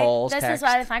 make Hey, calls, This text. is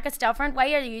what I think it's different. Why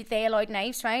are they allowed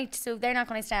knives, right? So they're not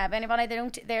going to stab anybody.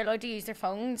 They're allowed to use their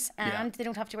phones and Yeah. they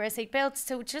don't have to wear seatbelts.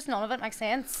 So just none of it makes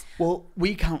sense. Well,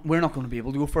 we're not going to be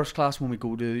able to go first class when we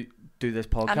go to do this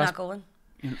podcast. I'm not going.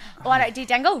 What do you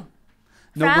dingle?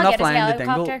 No, Fran, we're not get us a flying the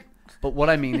dingle. helicopter. But what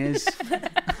I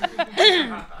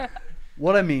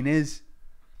mean is,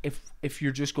 if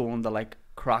you're just going to like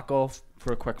Krakow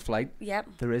for a quick flight, Yep.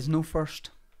 there is no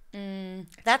first.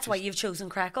 That's why you've chosen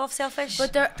Krakow, selfish.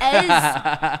 But there is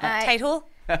tight hole.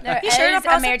 there You sure is that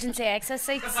process- emergency exit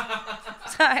seats.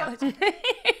 Sorry.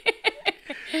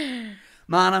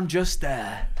 Man, I'm just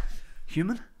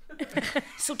human.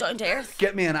 So down to earth.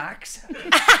 Get me an axe.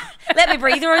 Let me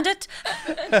breathe around it.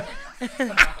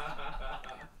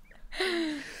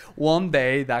 one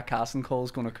day that casting call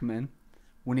is going to come in.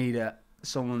 We need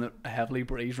someone that heavily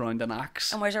breathes round an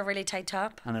axe. And wears a really tight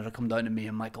top. And it'll come down to me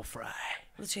and Michael Fry.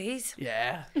 Well, jeez.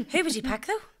 Yeah. Who would you pick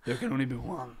though? There can only be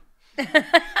one.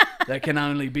 There can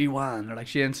only be one. They're like,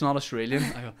 Shane, it's not Australian.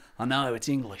 I go, oh no, it's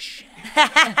English.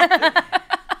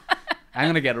 I'm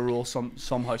going to get a role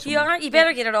somehow. You are. You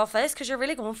better get it off this because you're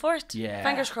really going for it. Yeah.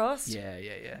 Fingers crossed. Yeah.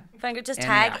 Just Any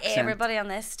tag accent. everybody on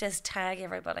this. Just tag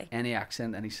everybody. Any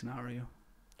accent, any scenario.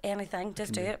 Anything.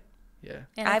 Just do it. Yeah.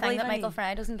 I Anything believe that in Michael you.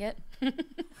 Fry doesn't get.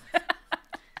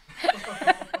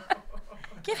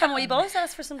 Give him a wee buzz.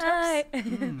 Ask for some tips.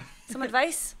 Some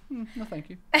advice. No, thank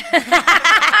you.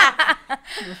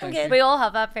 Okay. We all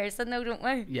have that person though, don't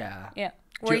we? Yeah. Yeah.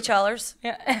 We're each others.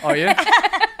 Yeah. Oh, yeah?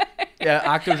 Yeah,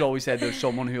 actors always said there's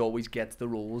someone who always gets the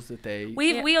roles that they...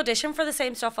 We audition for the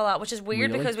same stuff a lot, which is weird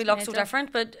Really? because we look so Yeah,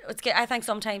 different. But I think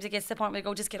sometimes it gets to the point where we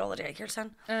go, just get all the daycares in.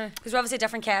 Because we're obviously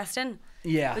different casting,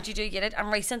 Yeah. but you do get it.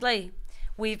 And recently,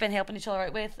 we've been helping each other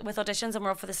out with auditions, and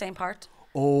we're up for the same part.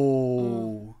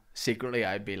 Oh. Secretly,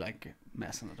 I'd be like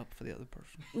messing it up for the other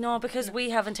person. No, because we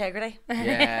have integrity and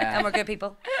Yeah. we're good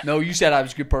people. No, you said I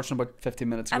was a good person about 15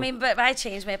 minutes ago. I mean, but I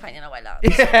changed my opinion a while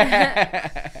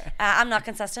back. I'm not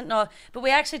consistent, no. But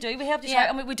we actually do. We have to try.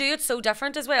 I mean, we do it so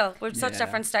different as well. We're such Yeah.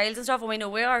 different styles and stuff, and we know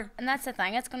we are. And that's the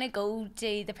thing, it's going to go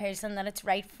to the person that it's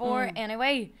right for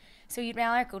anyway. So you'd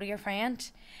rather go to your friend.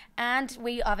 And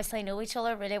we obviously know each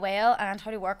other really well and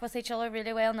how to work with each other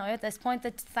really well now at this point.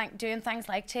 That doing things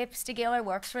like tapes together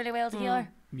works really well together.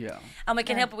 yeah. And we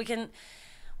can help, we done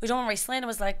one recently, and it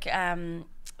was like,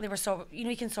 they were so,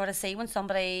 you can sort of see when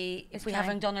somebody, if we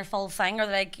haven't done their full thing, or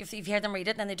like, if you hear them read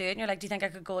it and then they do it, and you're like, do you think I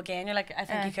could go again? You're like, I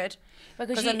think you could.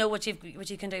 Because I know what you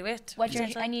can do with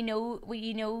it. And you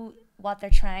know what they're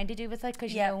trying to do with it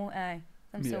because you know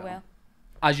them so Yeah. well.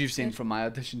 As you've seen from my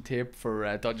audition tape for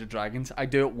Dungeons & Dragons, I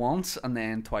do it once and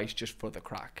then twice just for the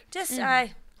crack. Just,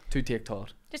 2 take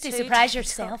Todd. Just to Two surprise takes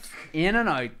yourself. In and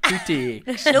out, 2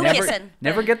 takes. No never, kissing.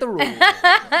 Never get the role.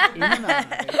 In and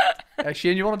out.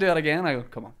 Shane, you want to do it again? I go,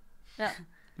 come on. Yeah.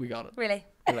 We got it. Really?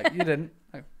 You're like, you didn't?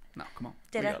 I go, no, come on.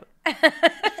 Did we I? got it.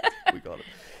 We got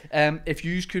it. If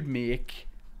you could make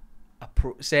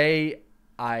say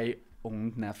I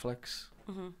owned Netflix,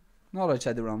 not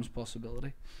outside the realms of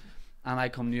possibility, and I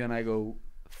come to you and I go,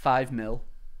 5 mil,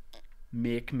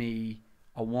 make me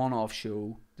a one-off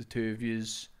show, the two of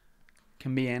yous,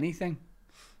 can be anything,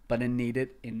 but I need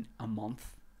it in a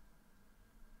month.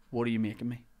 What are you making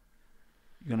me?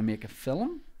 You're going to make a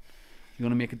film? You're going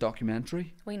to make a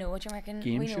documentary? We know what you're making.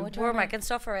 Game we know show? what you're We're making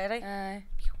stuff already.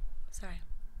 Sorry.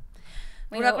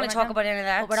 We We're know not going what to we're talk about any of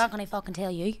that. But we're not going to fucking tell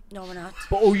you. No, we're not.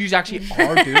 But oh, you actually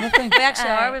are doing a thing? We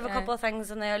actually are. We have a Aye, couple of things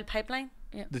in the old pipeline.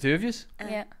 The two of yous?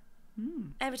 Yeah.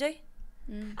 We do.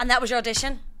 And that was your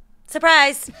audition.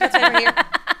 Surprise! That's why we're here.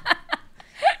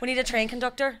 We need a train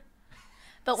conductor.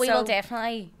 But we So- will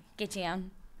definitely get you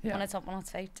on Yeah. when it's up on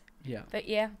its feet. Yeah. But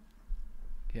yeah,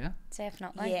 Yeah?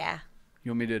 definitely. Yeah.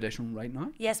 You want me to audition right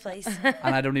now? Yes, please.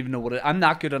 And I don't even know what it... I'm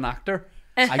not good an actor.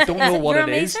 I don't know what You're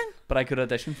it is, amazing. but I could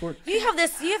audition for it. You have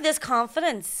this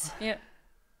confidence. Yeah.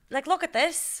 Like, look at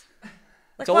this. Like,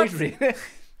 It's always what? raining.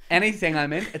 Anything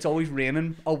I'm in, it's always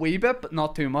raining a wee bit, but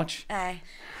not too much. Aye.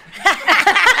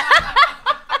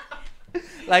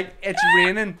 Like, it's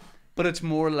raining, but it's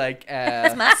more like...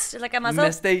 It's mist, like a muzzle.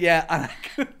 misty, yeah.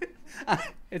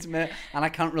 And and I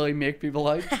can't really make people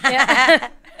out.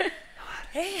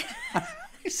 Hey.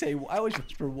 I say, I always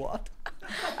whisper, what?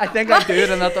 I think I do it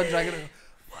and I don't drag it.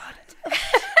 What?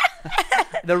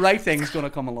 The right thing's going to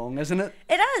come along, isn't it?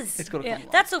 It is. It's going to come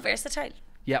along. That's so versatile.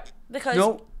 Yep. Because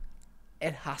No,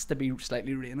 it has to be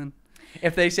slightly raining.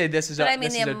 If they say this is but a I mean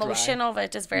this the is a emotion dry, of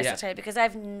it is versatile because I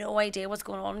have no idea what's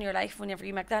going on in your life whenever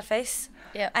you make that face.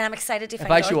 Yeah. And I'm excited to if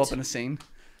find I out. show up in a scene,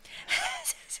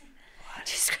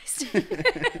 Jesus Christ.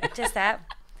 Just that.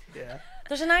 yeah,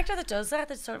 There's an actor that does that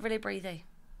that's sort of really breathy.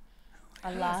 A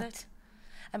Who is lot. it?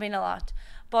 I mean a lot.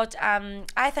 But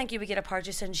I think you would get a part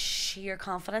just in sheer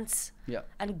confidence yep,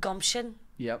 and gumption.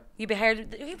 yep. You'd be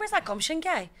heard. Where's that gumption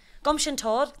guy? Gumption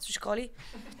Todd, that's what you call you.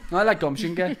 No, I like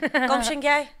gumption guy. Gumption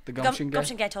guy. The gumption guy.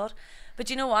 Gumption guy Todd.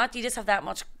 But you know what? You just have that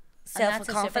much that's a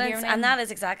self-confidence, superhero and name. that is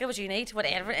exactly what you need.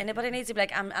 Whatever anybody needs, you'd be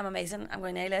like, I'm amazing. I'm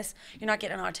going to nail this. You're not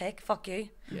getting our take. Fuck you.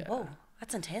 Yeah. Whoa,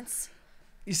 that's intense.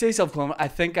 You say self-confidence. I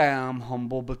think I am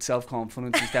humble, but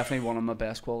self-confidence is definitely one of my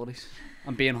best qualities.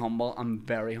 I'm being humble. I'm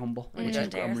very humble, which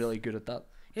is, I'm really good at that.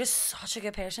 You're just such a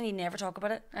good person. You never talk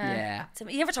about it. Yeah.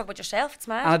 You never talk about yourself. It's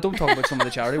mad. And I don't talk about some of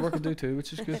the charity work I do too,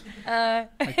 which is good. I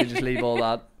could just leave all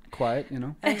that quiet, you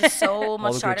know. And there's so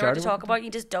much the good charity work to charity talk work. about. You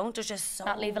just don't. There's just so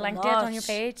Not leave a link much. to it on your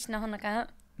page, nothing like that.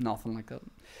 Nothing like that.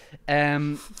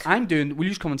 I'm doing. Will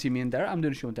you come and see me in Derry? I'm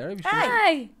doing a show in Derry.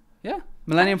 Hi. Yeah,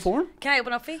 Millennium Forum. Can I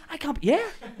open up for you? I can't. Yeah,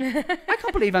 I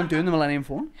can't believe I'm doing the Millennium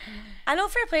Forum. I know,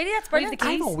 fair play to you. That's brilliant.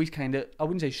 I've always kind of, I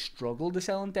wouldn't say struggled to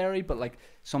sell in Derry, but like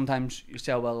sometimes you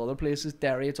sell well other places.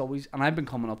 Derry, it's always, and I've been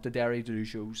coming up to Derry to do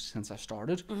shows since I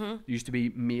started. There used to be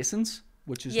Masons,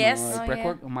 which is now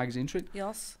Brickwork on Magazine Street.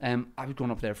 Yes. I was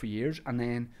going up there for years, and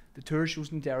then the tour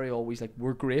shows in Derry always like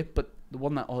were great, but there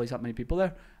wasn't always that many people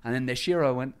there. And then this year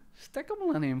I went, stick a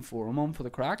Millennium Forum on for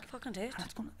the crack. Fucking do it.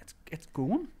 And it's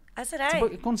going. As it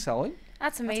It's going to sell out.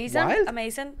 That's amazing. Wild.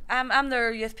 Amazing. I'm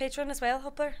their youth patron as well,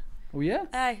 up there. Oh yeah.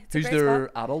 Aye. It's a Who's great their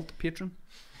spot. adult patron?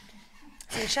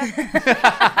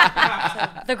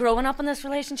 Saoirse. They're growing up in this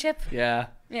relationship. Yeah.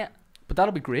 Yeah. But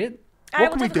that'll be great. Aye,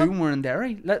 What can we we'll do have when we're in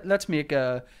Derry? Let's make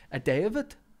a day of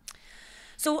it.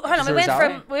 So hang on, Is we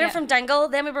there went a from Dingle,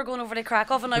 then we were going over to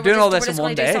Krakow, and now We're we're doing just, all this we're just in going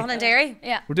one to do day. something in Derry.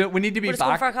 Yeah. We need to be We're just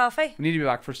going back. for a coffee. We need to be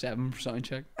back for 7 for sound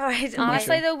check. All right.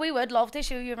 Honestly, though, we would love to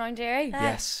show you around Derry.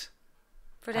 Yes.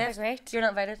 For That'd days. be great. You're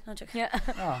not invited. No joke. Yeah.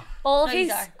 Ah, All No, of you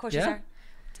these. are. Of course Yeah. you are.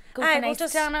 Go Aye, for we'll nice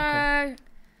just- dinner.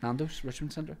 Nando's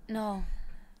Richmond Centre. No.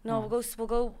 No, We'll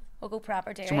go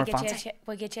proper Derry. Somewhere Get you fancy.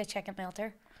 we'll get you a chicken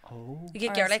melter. Oh. You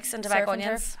get Or garlics and tobacco surf and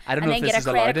onions. turf. I don't And know if then this get a is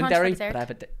allowed credit in crunch for Derry, dessert. but I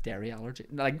have a dairy allergy.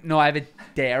 Like, no, I have a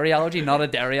dairy allergy, not a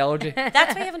dairy allergy.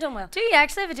 That's why you haven't done well. Do you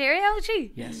actually have a dairy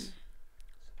allergy? Yes.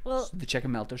 Well, The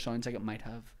chicken melter sounds like it might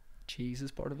have cheese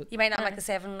as part of it. you might not like the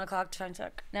 7 o'clock time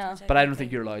check. No. But I don't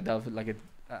think you're allowed to have like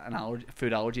an allergy,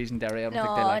 food allergies in Derry. I don't think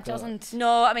they No, like it doesn't.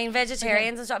 No, I mean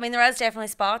vegetarians and stuff. I mean there is definitely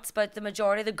spots, but the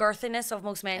majority, the girthiness of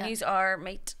most menus are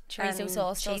meat. Chorizo and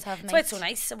sauce does cheese. have That's why it's meat. so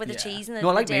nice with Yeah. the cheese and the, No,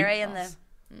 I like the dairy meat. and the.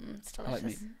 It's I like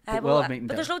delicious. meat. Aye, But we'll well, have meat in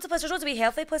but there's Derry. loads of places. There's loads of wee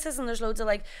healthy places, and there's loads of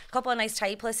like a couple of nice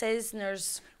Thai places, and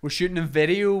there's We're shooting a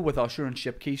video with Usher on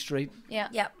Shipkey Street, Yeah.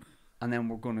 and then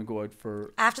we're going to go out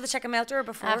for. after the chicken melter or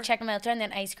before. I have chicken melter and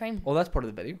then ice cream. Oh, that's part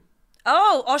of the video.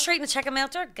 Oh, Usher eating the chicken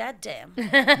melter. God damn.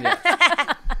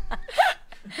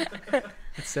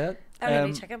 That's it. I don't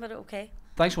eat chicken, but okay.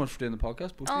 Thanks so much for doing the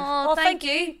podcast, both of you. Oh, Thank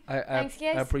you. Thanks,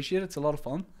 guys. I appreciate it. It's a lot of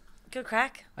fun. Good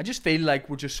crack. I just feel like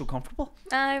we're just so comfortable.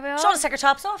 I will. Sean, take your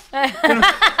tops off. Oh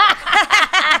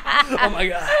my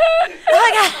god.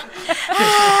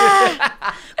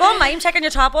 Go on, mime taking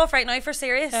your top off right now for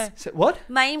serious. What?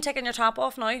 Mime taking your top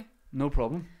off now. No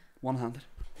problem. One-handed.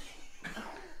 But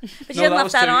No, you didn't that lift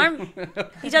was that two. arm.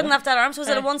 You didn't lift that arm. So was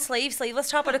it a one sleeve, sleeveless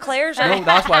top out of Claire's? Or No,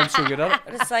 that's why I'm so good at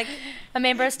it. it's like A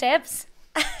member of Steps.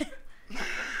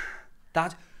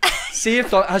 That. See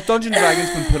if has Dungeons and Dragons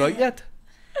been put out yet?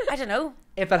 I don't know.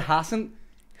 If it hasn't,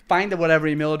 find out whatever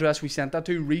email address we sent that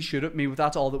to, reshoot it.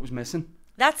 That's all that was missing.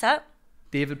 That's it.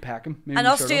 David Peckham. maybe And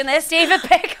we us showed doing off. this. David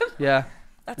Beckham. Yeah.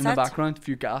 That's in the it. background, a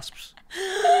few gasps.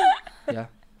 Yeah.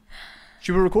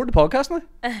 Should we record the podcast now?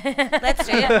 Let's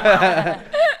do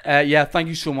it. Yeah, thank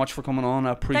you so much for coming on.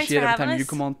 I appreciate for every having time you us.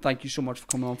 come on. Thank you so much for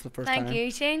coming on for the first time. Thank you,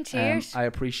 Shane. Cheers. I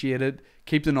appreciate it.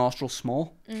 Keep the nostrils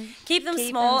small. Keep them Keep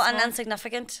small them and small.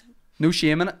 insignificant. No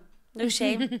shame in it. No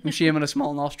shame. No shame in a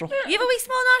small nostril. You have a wee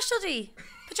small nostril, do you?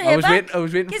 Put your I head was back.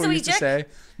 waiting Gives for a you wee to jerk. say.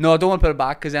 No, I don't want to put it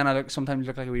back because then I sometimes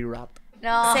look like a wee rat.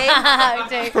 no.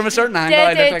 Same. Dude. From a certain angle,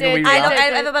 I look like a wee I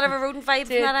rat. have a bit of a rodent vibe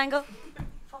from that angle.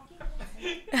 You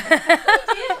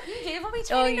have a wee Oh,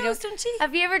 tiny you nose, don't. don't you?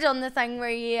 Have you ever done the thing where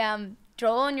you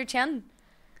draw on your chin?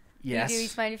 Yes. You do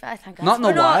smiley face. Thank God. Not in a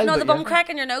Or no, while, no, the but bum yeah. crack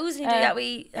in your nose and you do that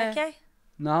wee. Okay.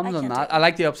 No, I'm I not can't that. do it. I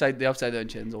like the upside down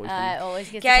chin's always fun. Always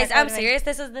gets Guys, the kick out I'm of me. serious.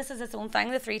 This is its own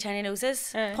thing. The 3 tiny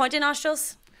noses, pointy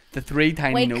nostrils. The 3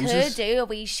 tiny We noses. could do a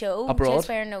wee show Abroad. just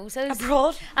for noses.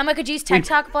 Abroad. And we could use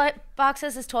TikTok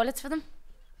boxes as toilets for them.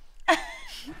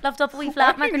 Lift up a wee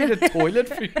flat, You make need a toilet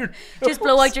for your just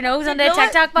blow out your nose into a blow it.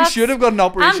 TikTok You box. should have got an I'm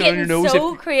operation on your getting nose.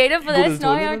 so if creative for go to this the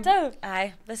now, toilet aren't I?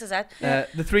 Aye, this is it.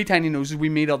 the 3 tiny noses. We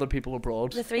meet other people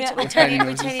abroad. The 3 Yeah. wee Tiny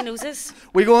tiny noses. noses.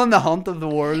 We go on the hunt of the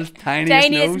world's tiniest,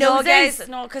 Tiniest nose. nose. No, Noses. guys,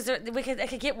 no, because it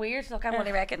could get weird. Look, I'm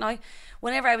only wreck it now.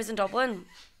 Whenever I was in Dublin,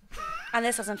 and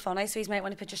this isn't funny, so you might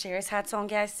want to put your serious hats on,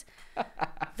 guys.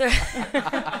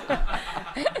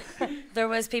 There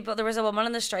was a woman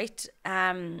on the street,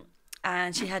 and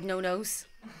she had no nose.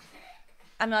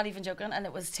 I'm not even joking, and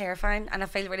it was terrifying, and I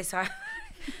feel really sorry.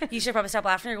 You should probably stop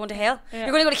laughing. You're going to hell. You're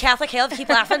going to go to Catholic hell if you keep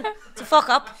laughing. So fuck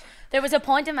up. There was a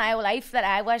point in my life that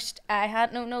I wished I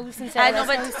had no nose instead I of know,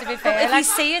 this but nose, to be fair. if you Like,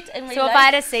 see it in real so if life,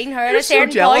 I'd have seen her at You're a so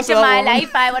certain jealous point of in that my woman.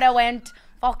 life, I would have went,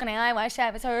 fucking hell, I wish I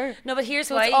was her. no, but here's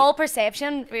So why. it's all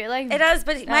perception, really. It is,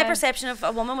 but my Aye. perception of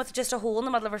a woman with just a hole in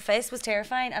the middle of her face was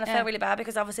terrifying, and I Yeah. felt really bad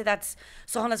because obviously that's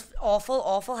something that's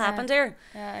awful happened to her.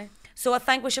 Yeah. So I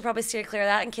think we should probably steer clear of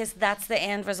that in case that's the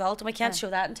end result, and we can't show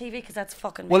that on TV because that's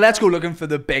fucking. Well, let's go mental. looking for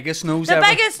the biggest nose The ever.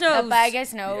 biggest nose. The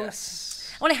biggest nose. Yes.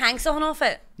 want to hang something off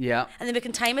it, Yeah. and then we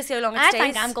can time it, see how long it I stays.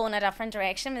 think I'm going a different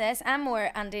direction with this. I'm more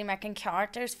anti making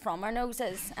characters from our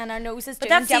noses and our noses But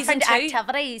doing that's season different 2.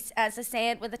 activities, as I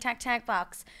said, with the tic-tac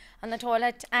box on the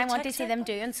toilet. I want to see tic-tac them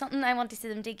doing something. I want to see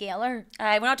them together.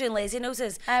 We're not doing lazy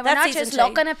noses. We're That's not season just 2.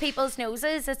 looking at people's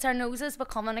noses. It's our noses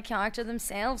becoming a character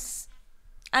themselves.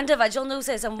 Individual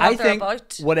noses and what I they're think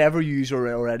about. whatever you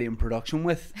are already in production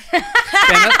with,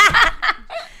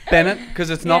 bin it, because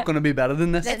it's not going to be better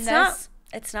than this. It's This. not.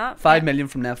 It's not. 5 million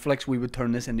from Netflix, we would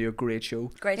turn this into a great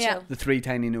show. Great Yeah. show. The 3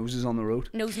 tiny noses on the road.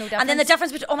 Nose no difference. And then the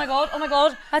difference between, oh my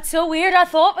god, That's so weird. I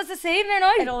thought it was the same now.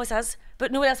 it always has.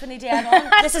 But no what else we need to add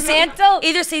on. That's mental.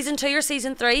 Either season 2 or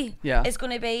season 3 Yeah. is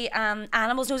going to be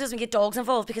animals' noses and get dogs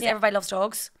involved because everybody loves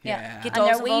dogs. Yeah. Get And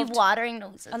dogs their wee involved. watering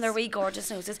noses. And their wee gorgeous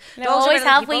noses. They Dogs are always better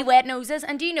than have wee people. wet noses.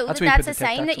 And do you know That's that where you that's put a the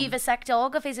sign Tic that Tacs you've a sick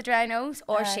dog if he's a dry nose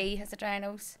or she has a dry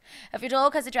nose? If your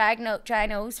dog has a dry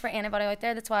nose, for anybody out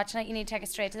there that's watching it, you need to take it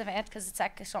straight to the vet because it's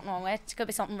sick. There's something wrong with it. It could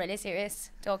be something really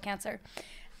serious. Dog cancer.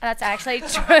 And that's actually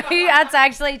true. That's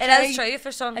actually true. It is true if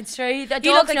there's some. It's true. The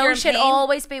You look dog's like you're nose in should pain.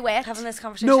 always be wet. Having this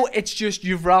conversation. No, it's just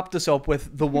you've wrapped us up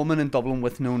with the woman in Dublin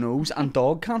with no nose and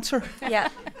dog cancer. Yeah.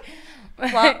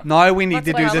 What? Now we need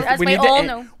to do well, this. as We we need all to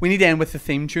know. we need to end with the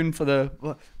theme tune for the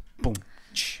boom. Boom,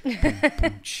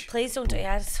 boom, Please don't do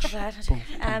that. It's so bad.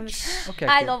 Okay.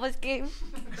 I cool. love this game.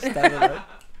 Start it out.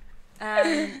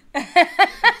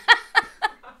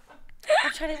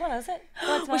 I'm trying to. What is it?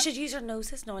 We should use our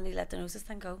noses. No, I need to let the noses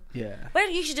thing go. Yeah. Well,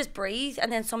 you should just breathe,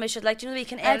 and then somebody should like. You know, we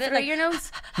can Out edit it through like, your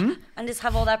nose. and just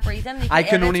have all that breathing. You I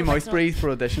can edit only so mouth it's not- breathe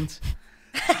for auditions.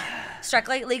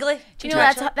 Strictly, legally. Do you know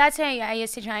that's how I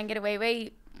used to try and get away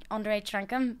with underage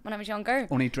drinking when I was younger.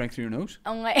 Only drink through your nose.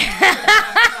 Only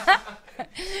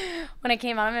when I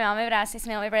came out, my mum would ask me to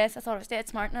smell my breath. I thought it was dead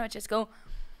smart, and I would just go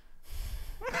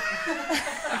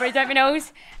and breathe out my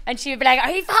nose, and she would be like,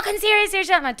 "Are you fucking serious?"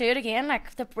 And I'd do it again,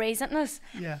 like the brazenness.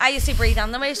 Yeah. I used to breathe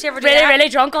on them. Used to ever do Really, that? really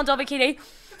drunk on double kitty.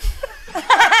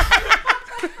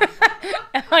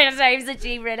 When I times that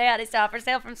she really had to stop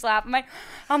herself from slapping me.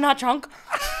 I'm not drunk.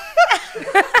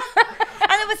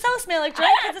 And it would still smell like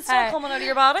drink because it's still coming out of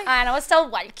your body. And I was still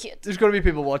wild cute. There's going to be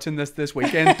people watching this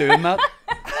weekend doing that.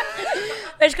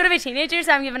 There's going to be teenagers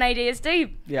I'm giving ideas to.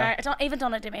 Yeah. I even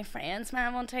done it to my friends,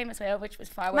 man, one time as well, which was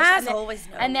far worse. Ma's And then- always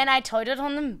know. And then I touted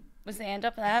on them. Was the end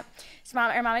up of that. So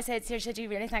her mama said, "Saoirse, do you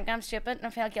really think I'm stupid?" And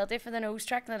I felt guilty for the nose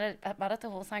trick that I admitted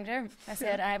the whole thing to her. I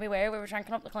said, "I beware. We were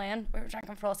drinking up the Glen. We were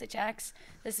drinking Frosty Jacks.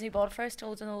 This is who bought it first.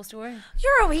 Told you the whole story."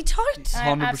 You're a wee tout. I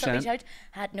 100%. absolutely shout.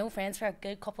 Had no friends for a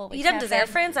good couple of weeks. You didn't after deserve that.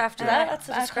 friends after that. That's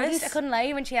a I disgrace. couldn't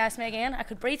lie when she asked me again. I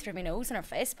could breathe through my nose and her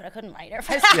face, but I couldn't lie to her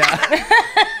face. Yeah.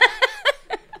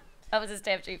 That was a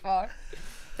step too far.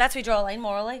 That's where we draw a line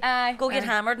morally. Go get aye.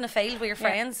 hammered in a field with your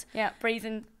friends. Yeah,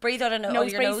 breathing. Breathe out of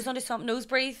Nose your breathe. nose onto something. Nose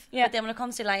breathe. Yeah. But then when it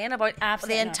comes to lying about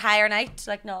Absolutely the not. entire night,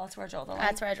 like, no, that's where I draw the line.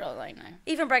 That's where I draw the line now.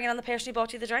 Even bringing on the person who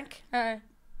bought you the drink,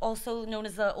 also known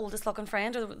as the oldest looking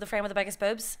friend or the friend with the biggest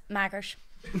boobs. Mackers.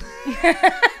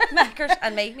 Mackers.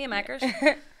 And me and Mackers.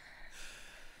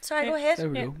 Sorry, go ahead. There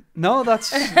we go. No,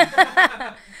 that's.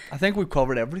 I think we've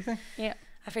covered everything. Yeah.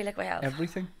 I feel like we have.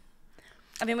 Everything.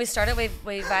 I mean, we started with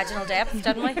vaginal depth,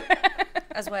 didn't we?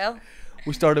 As well.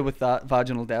 We started with that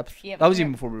vaginal depth. Yeah, that was yeah.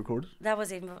 even before we recorded. That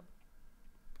was even.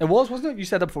 It was, wasn't it? You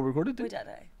said that before we recorded, We didn't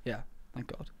did it. you? Yeah. Thank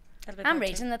God. I'm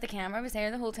raging that the camera was there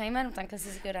the whole time. I don't think this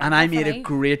is a good And angle I for made a me.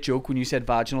 great joke when you said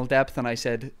vaginal depth, and I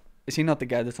said, "Is he not the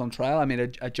guy that's on trial?" I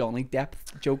made a Johnny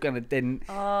Depth joke, and it didn't.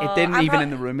 It didn't I'm even in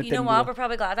the room. It You know didn't. what? go. We're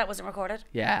probably glad that wasn't recorded.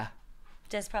 Yeah.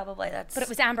 Just probably that's. But it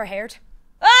was amber haired.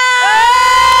 Oh!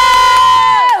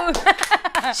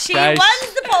 She Guys.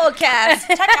 wins the podcast.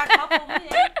 Take that cup over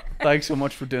here. Thanks so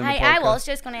much for doing the podcast. I was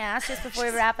just going to ask just before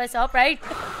we wrap this up, right?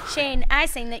 Shane, I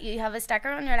seen that you have a sticker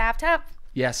on your laptop.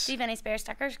 Yes. Do you have any spare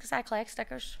stickers? Because I collect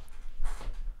stickers.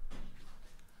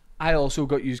 I also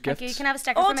got used Thank gifts. you. Can I have a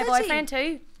sticker Oh, for my did you? boyfriend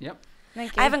too? Yep.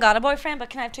 Thank you. I haven't got a boyfriend, but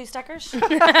can I have 2 stickers? You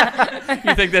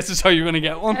think this is how you're going to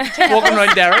get one? Walking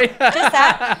around Derry. Just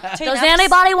that. 2 Does nuts.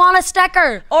 anybody want a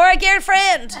sticker? Or a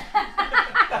girlfriend?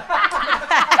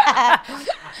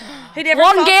 Who never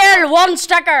One fucked- girl, one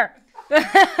sticker.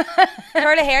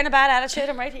 Curly hair and a bad attitude.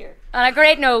 I'm right here. And a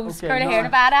great nose. Okay, Curly no. hair and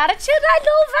a bad attitude. I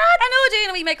love that. I know, doing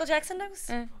a wee Michael Jackson nose.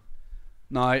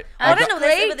 No, I I got- don't know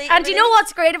this. Great. but they- And do you know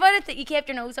what's great about it? That you kept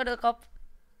your nose out of the cup.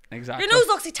 Exactly. Your nose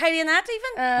looks like tiny in that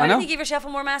even. I Why know. didn't you give yourself a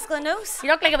more masculine nose? You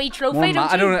look like a wee trophy, More don't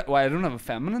I you? don't. Why I don't have a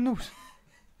feminine nose.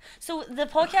 So the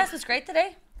podcast was great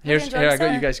today. Here's enjoyed here. I it, got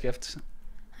sir? you guys gifts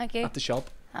Thank you. at the shop.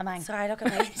 I'm mine. Sorry, look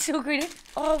at me. So greedy.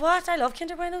 Oh, what? I love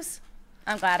Kinder Buenos.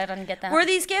 I'm glad I didn't get that. Were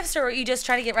these gifts or are you just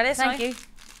trying to get rid of this Thank now? you.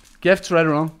 Gifts right or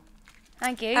wrong.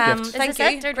 Thank you. Thank Is you. this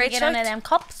it? Or did Great you get any of shout. them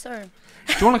cups? Or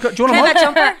Do you want a Can I have that mug?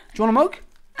 jumper? Do you want a mug?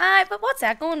 Aye, but what's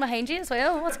that going behind you as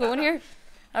well? What's going here?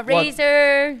 A What?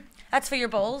 razor. That's for your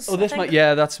balls. Oh, this I might. think.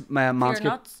 Yeah, that's my For your Manscaped.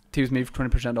 nuts. Tea with me for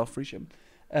 20% off free shipping.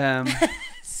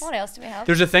 What else do we have?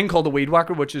 There's a thing called the weed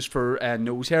whacker, which is for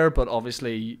nose hair, but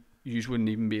obviously you wouldn't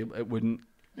even be. It wouldn't.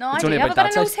 No, I It's do only have about a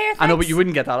bit that of nose size. hair. I know, but thanks. you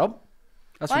wouldn't get that up.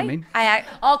 That's what I Why? mean.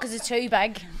 Oh, because it's too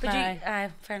big. But Aye.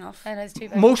 fair enough. It is too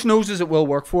big. Most noses it will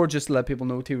work for, just to let people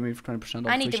know. Tea with me for 20%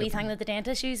 off. I need free the wee shipping. thing that the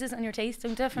dentist uses on your teeth,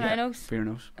 don't it, for my Yeah, nose? for your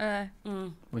nose.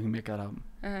 Mm. We can make that happen.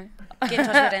 Get in touch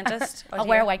with your dentist. I'll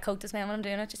wear a white coat as well when I'm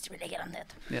doing it, just to really get on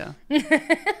it. Yeah.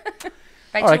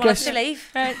 Right, All right, do you want guys. us to leave?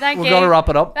 Right, thank We've you. got to wrap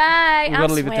it up. Bye. We've I'm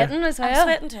gotta leave it there. sweating as well. I'm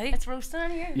sweating too. It's roasting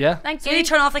in here. Yeah. Thank So you. you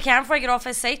turn off the camera before I get off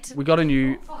his seat. We got a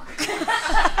new.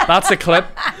 That's a clip.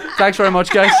 Thanks very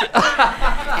much, guys.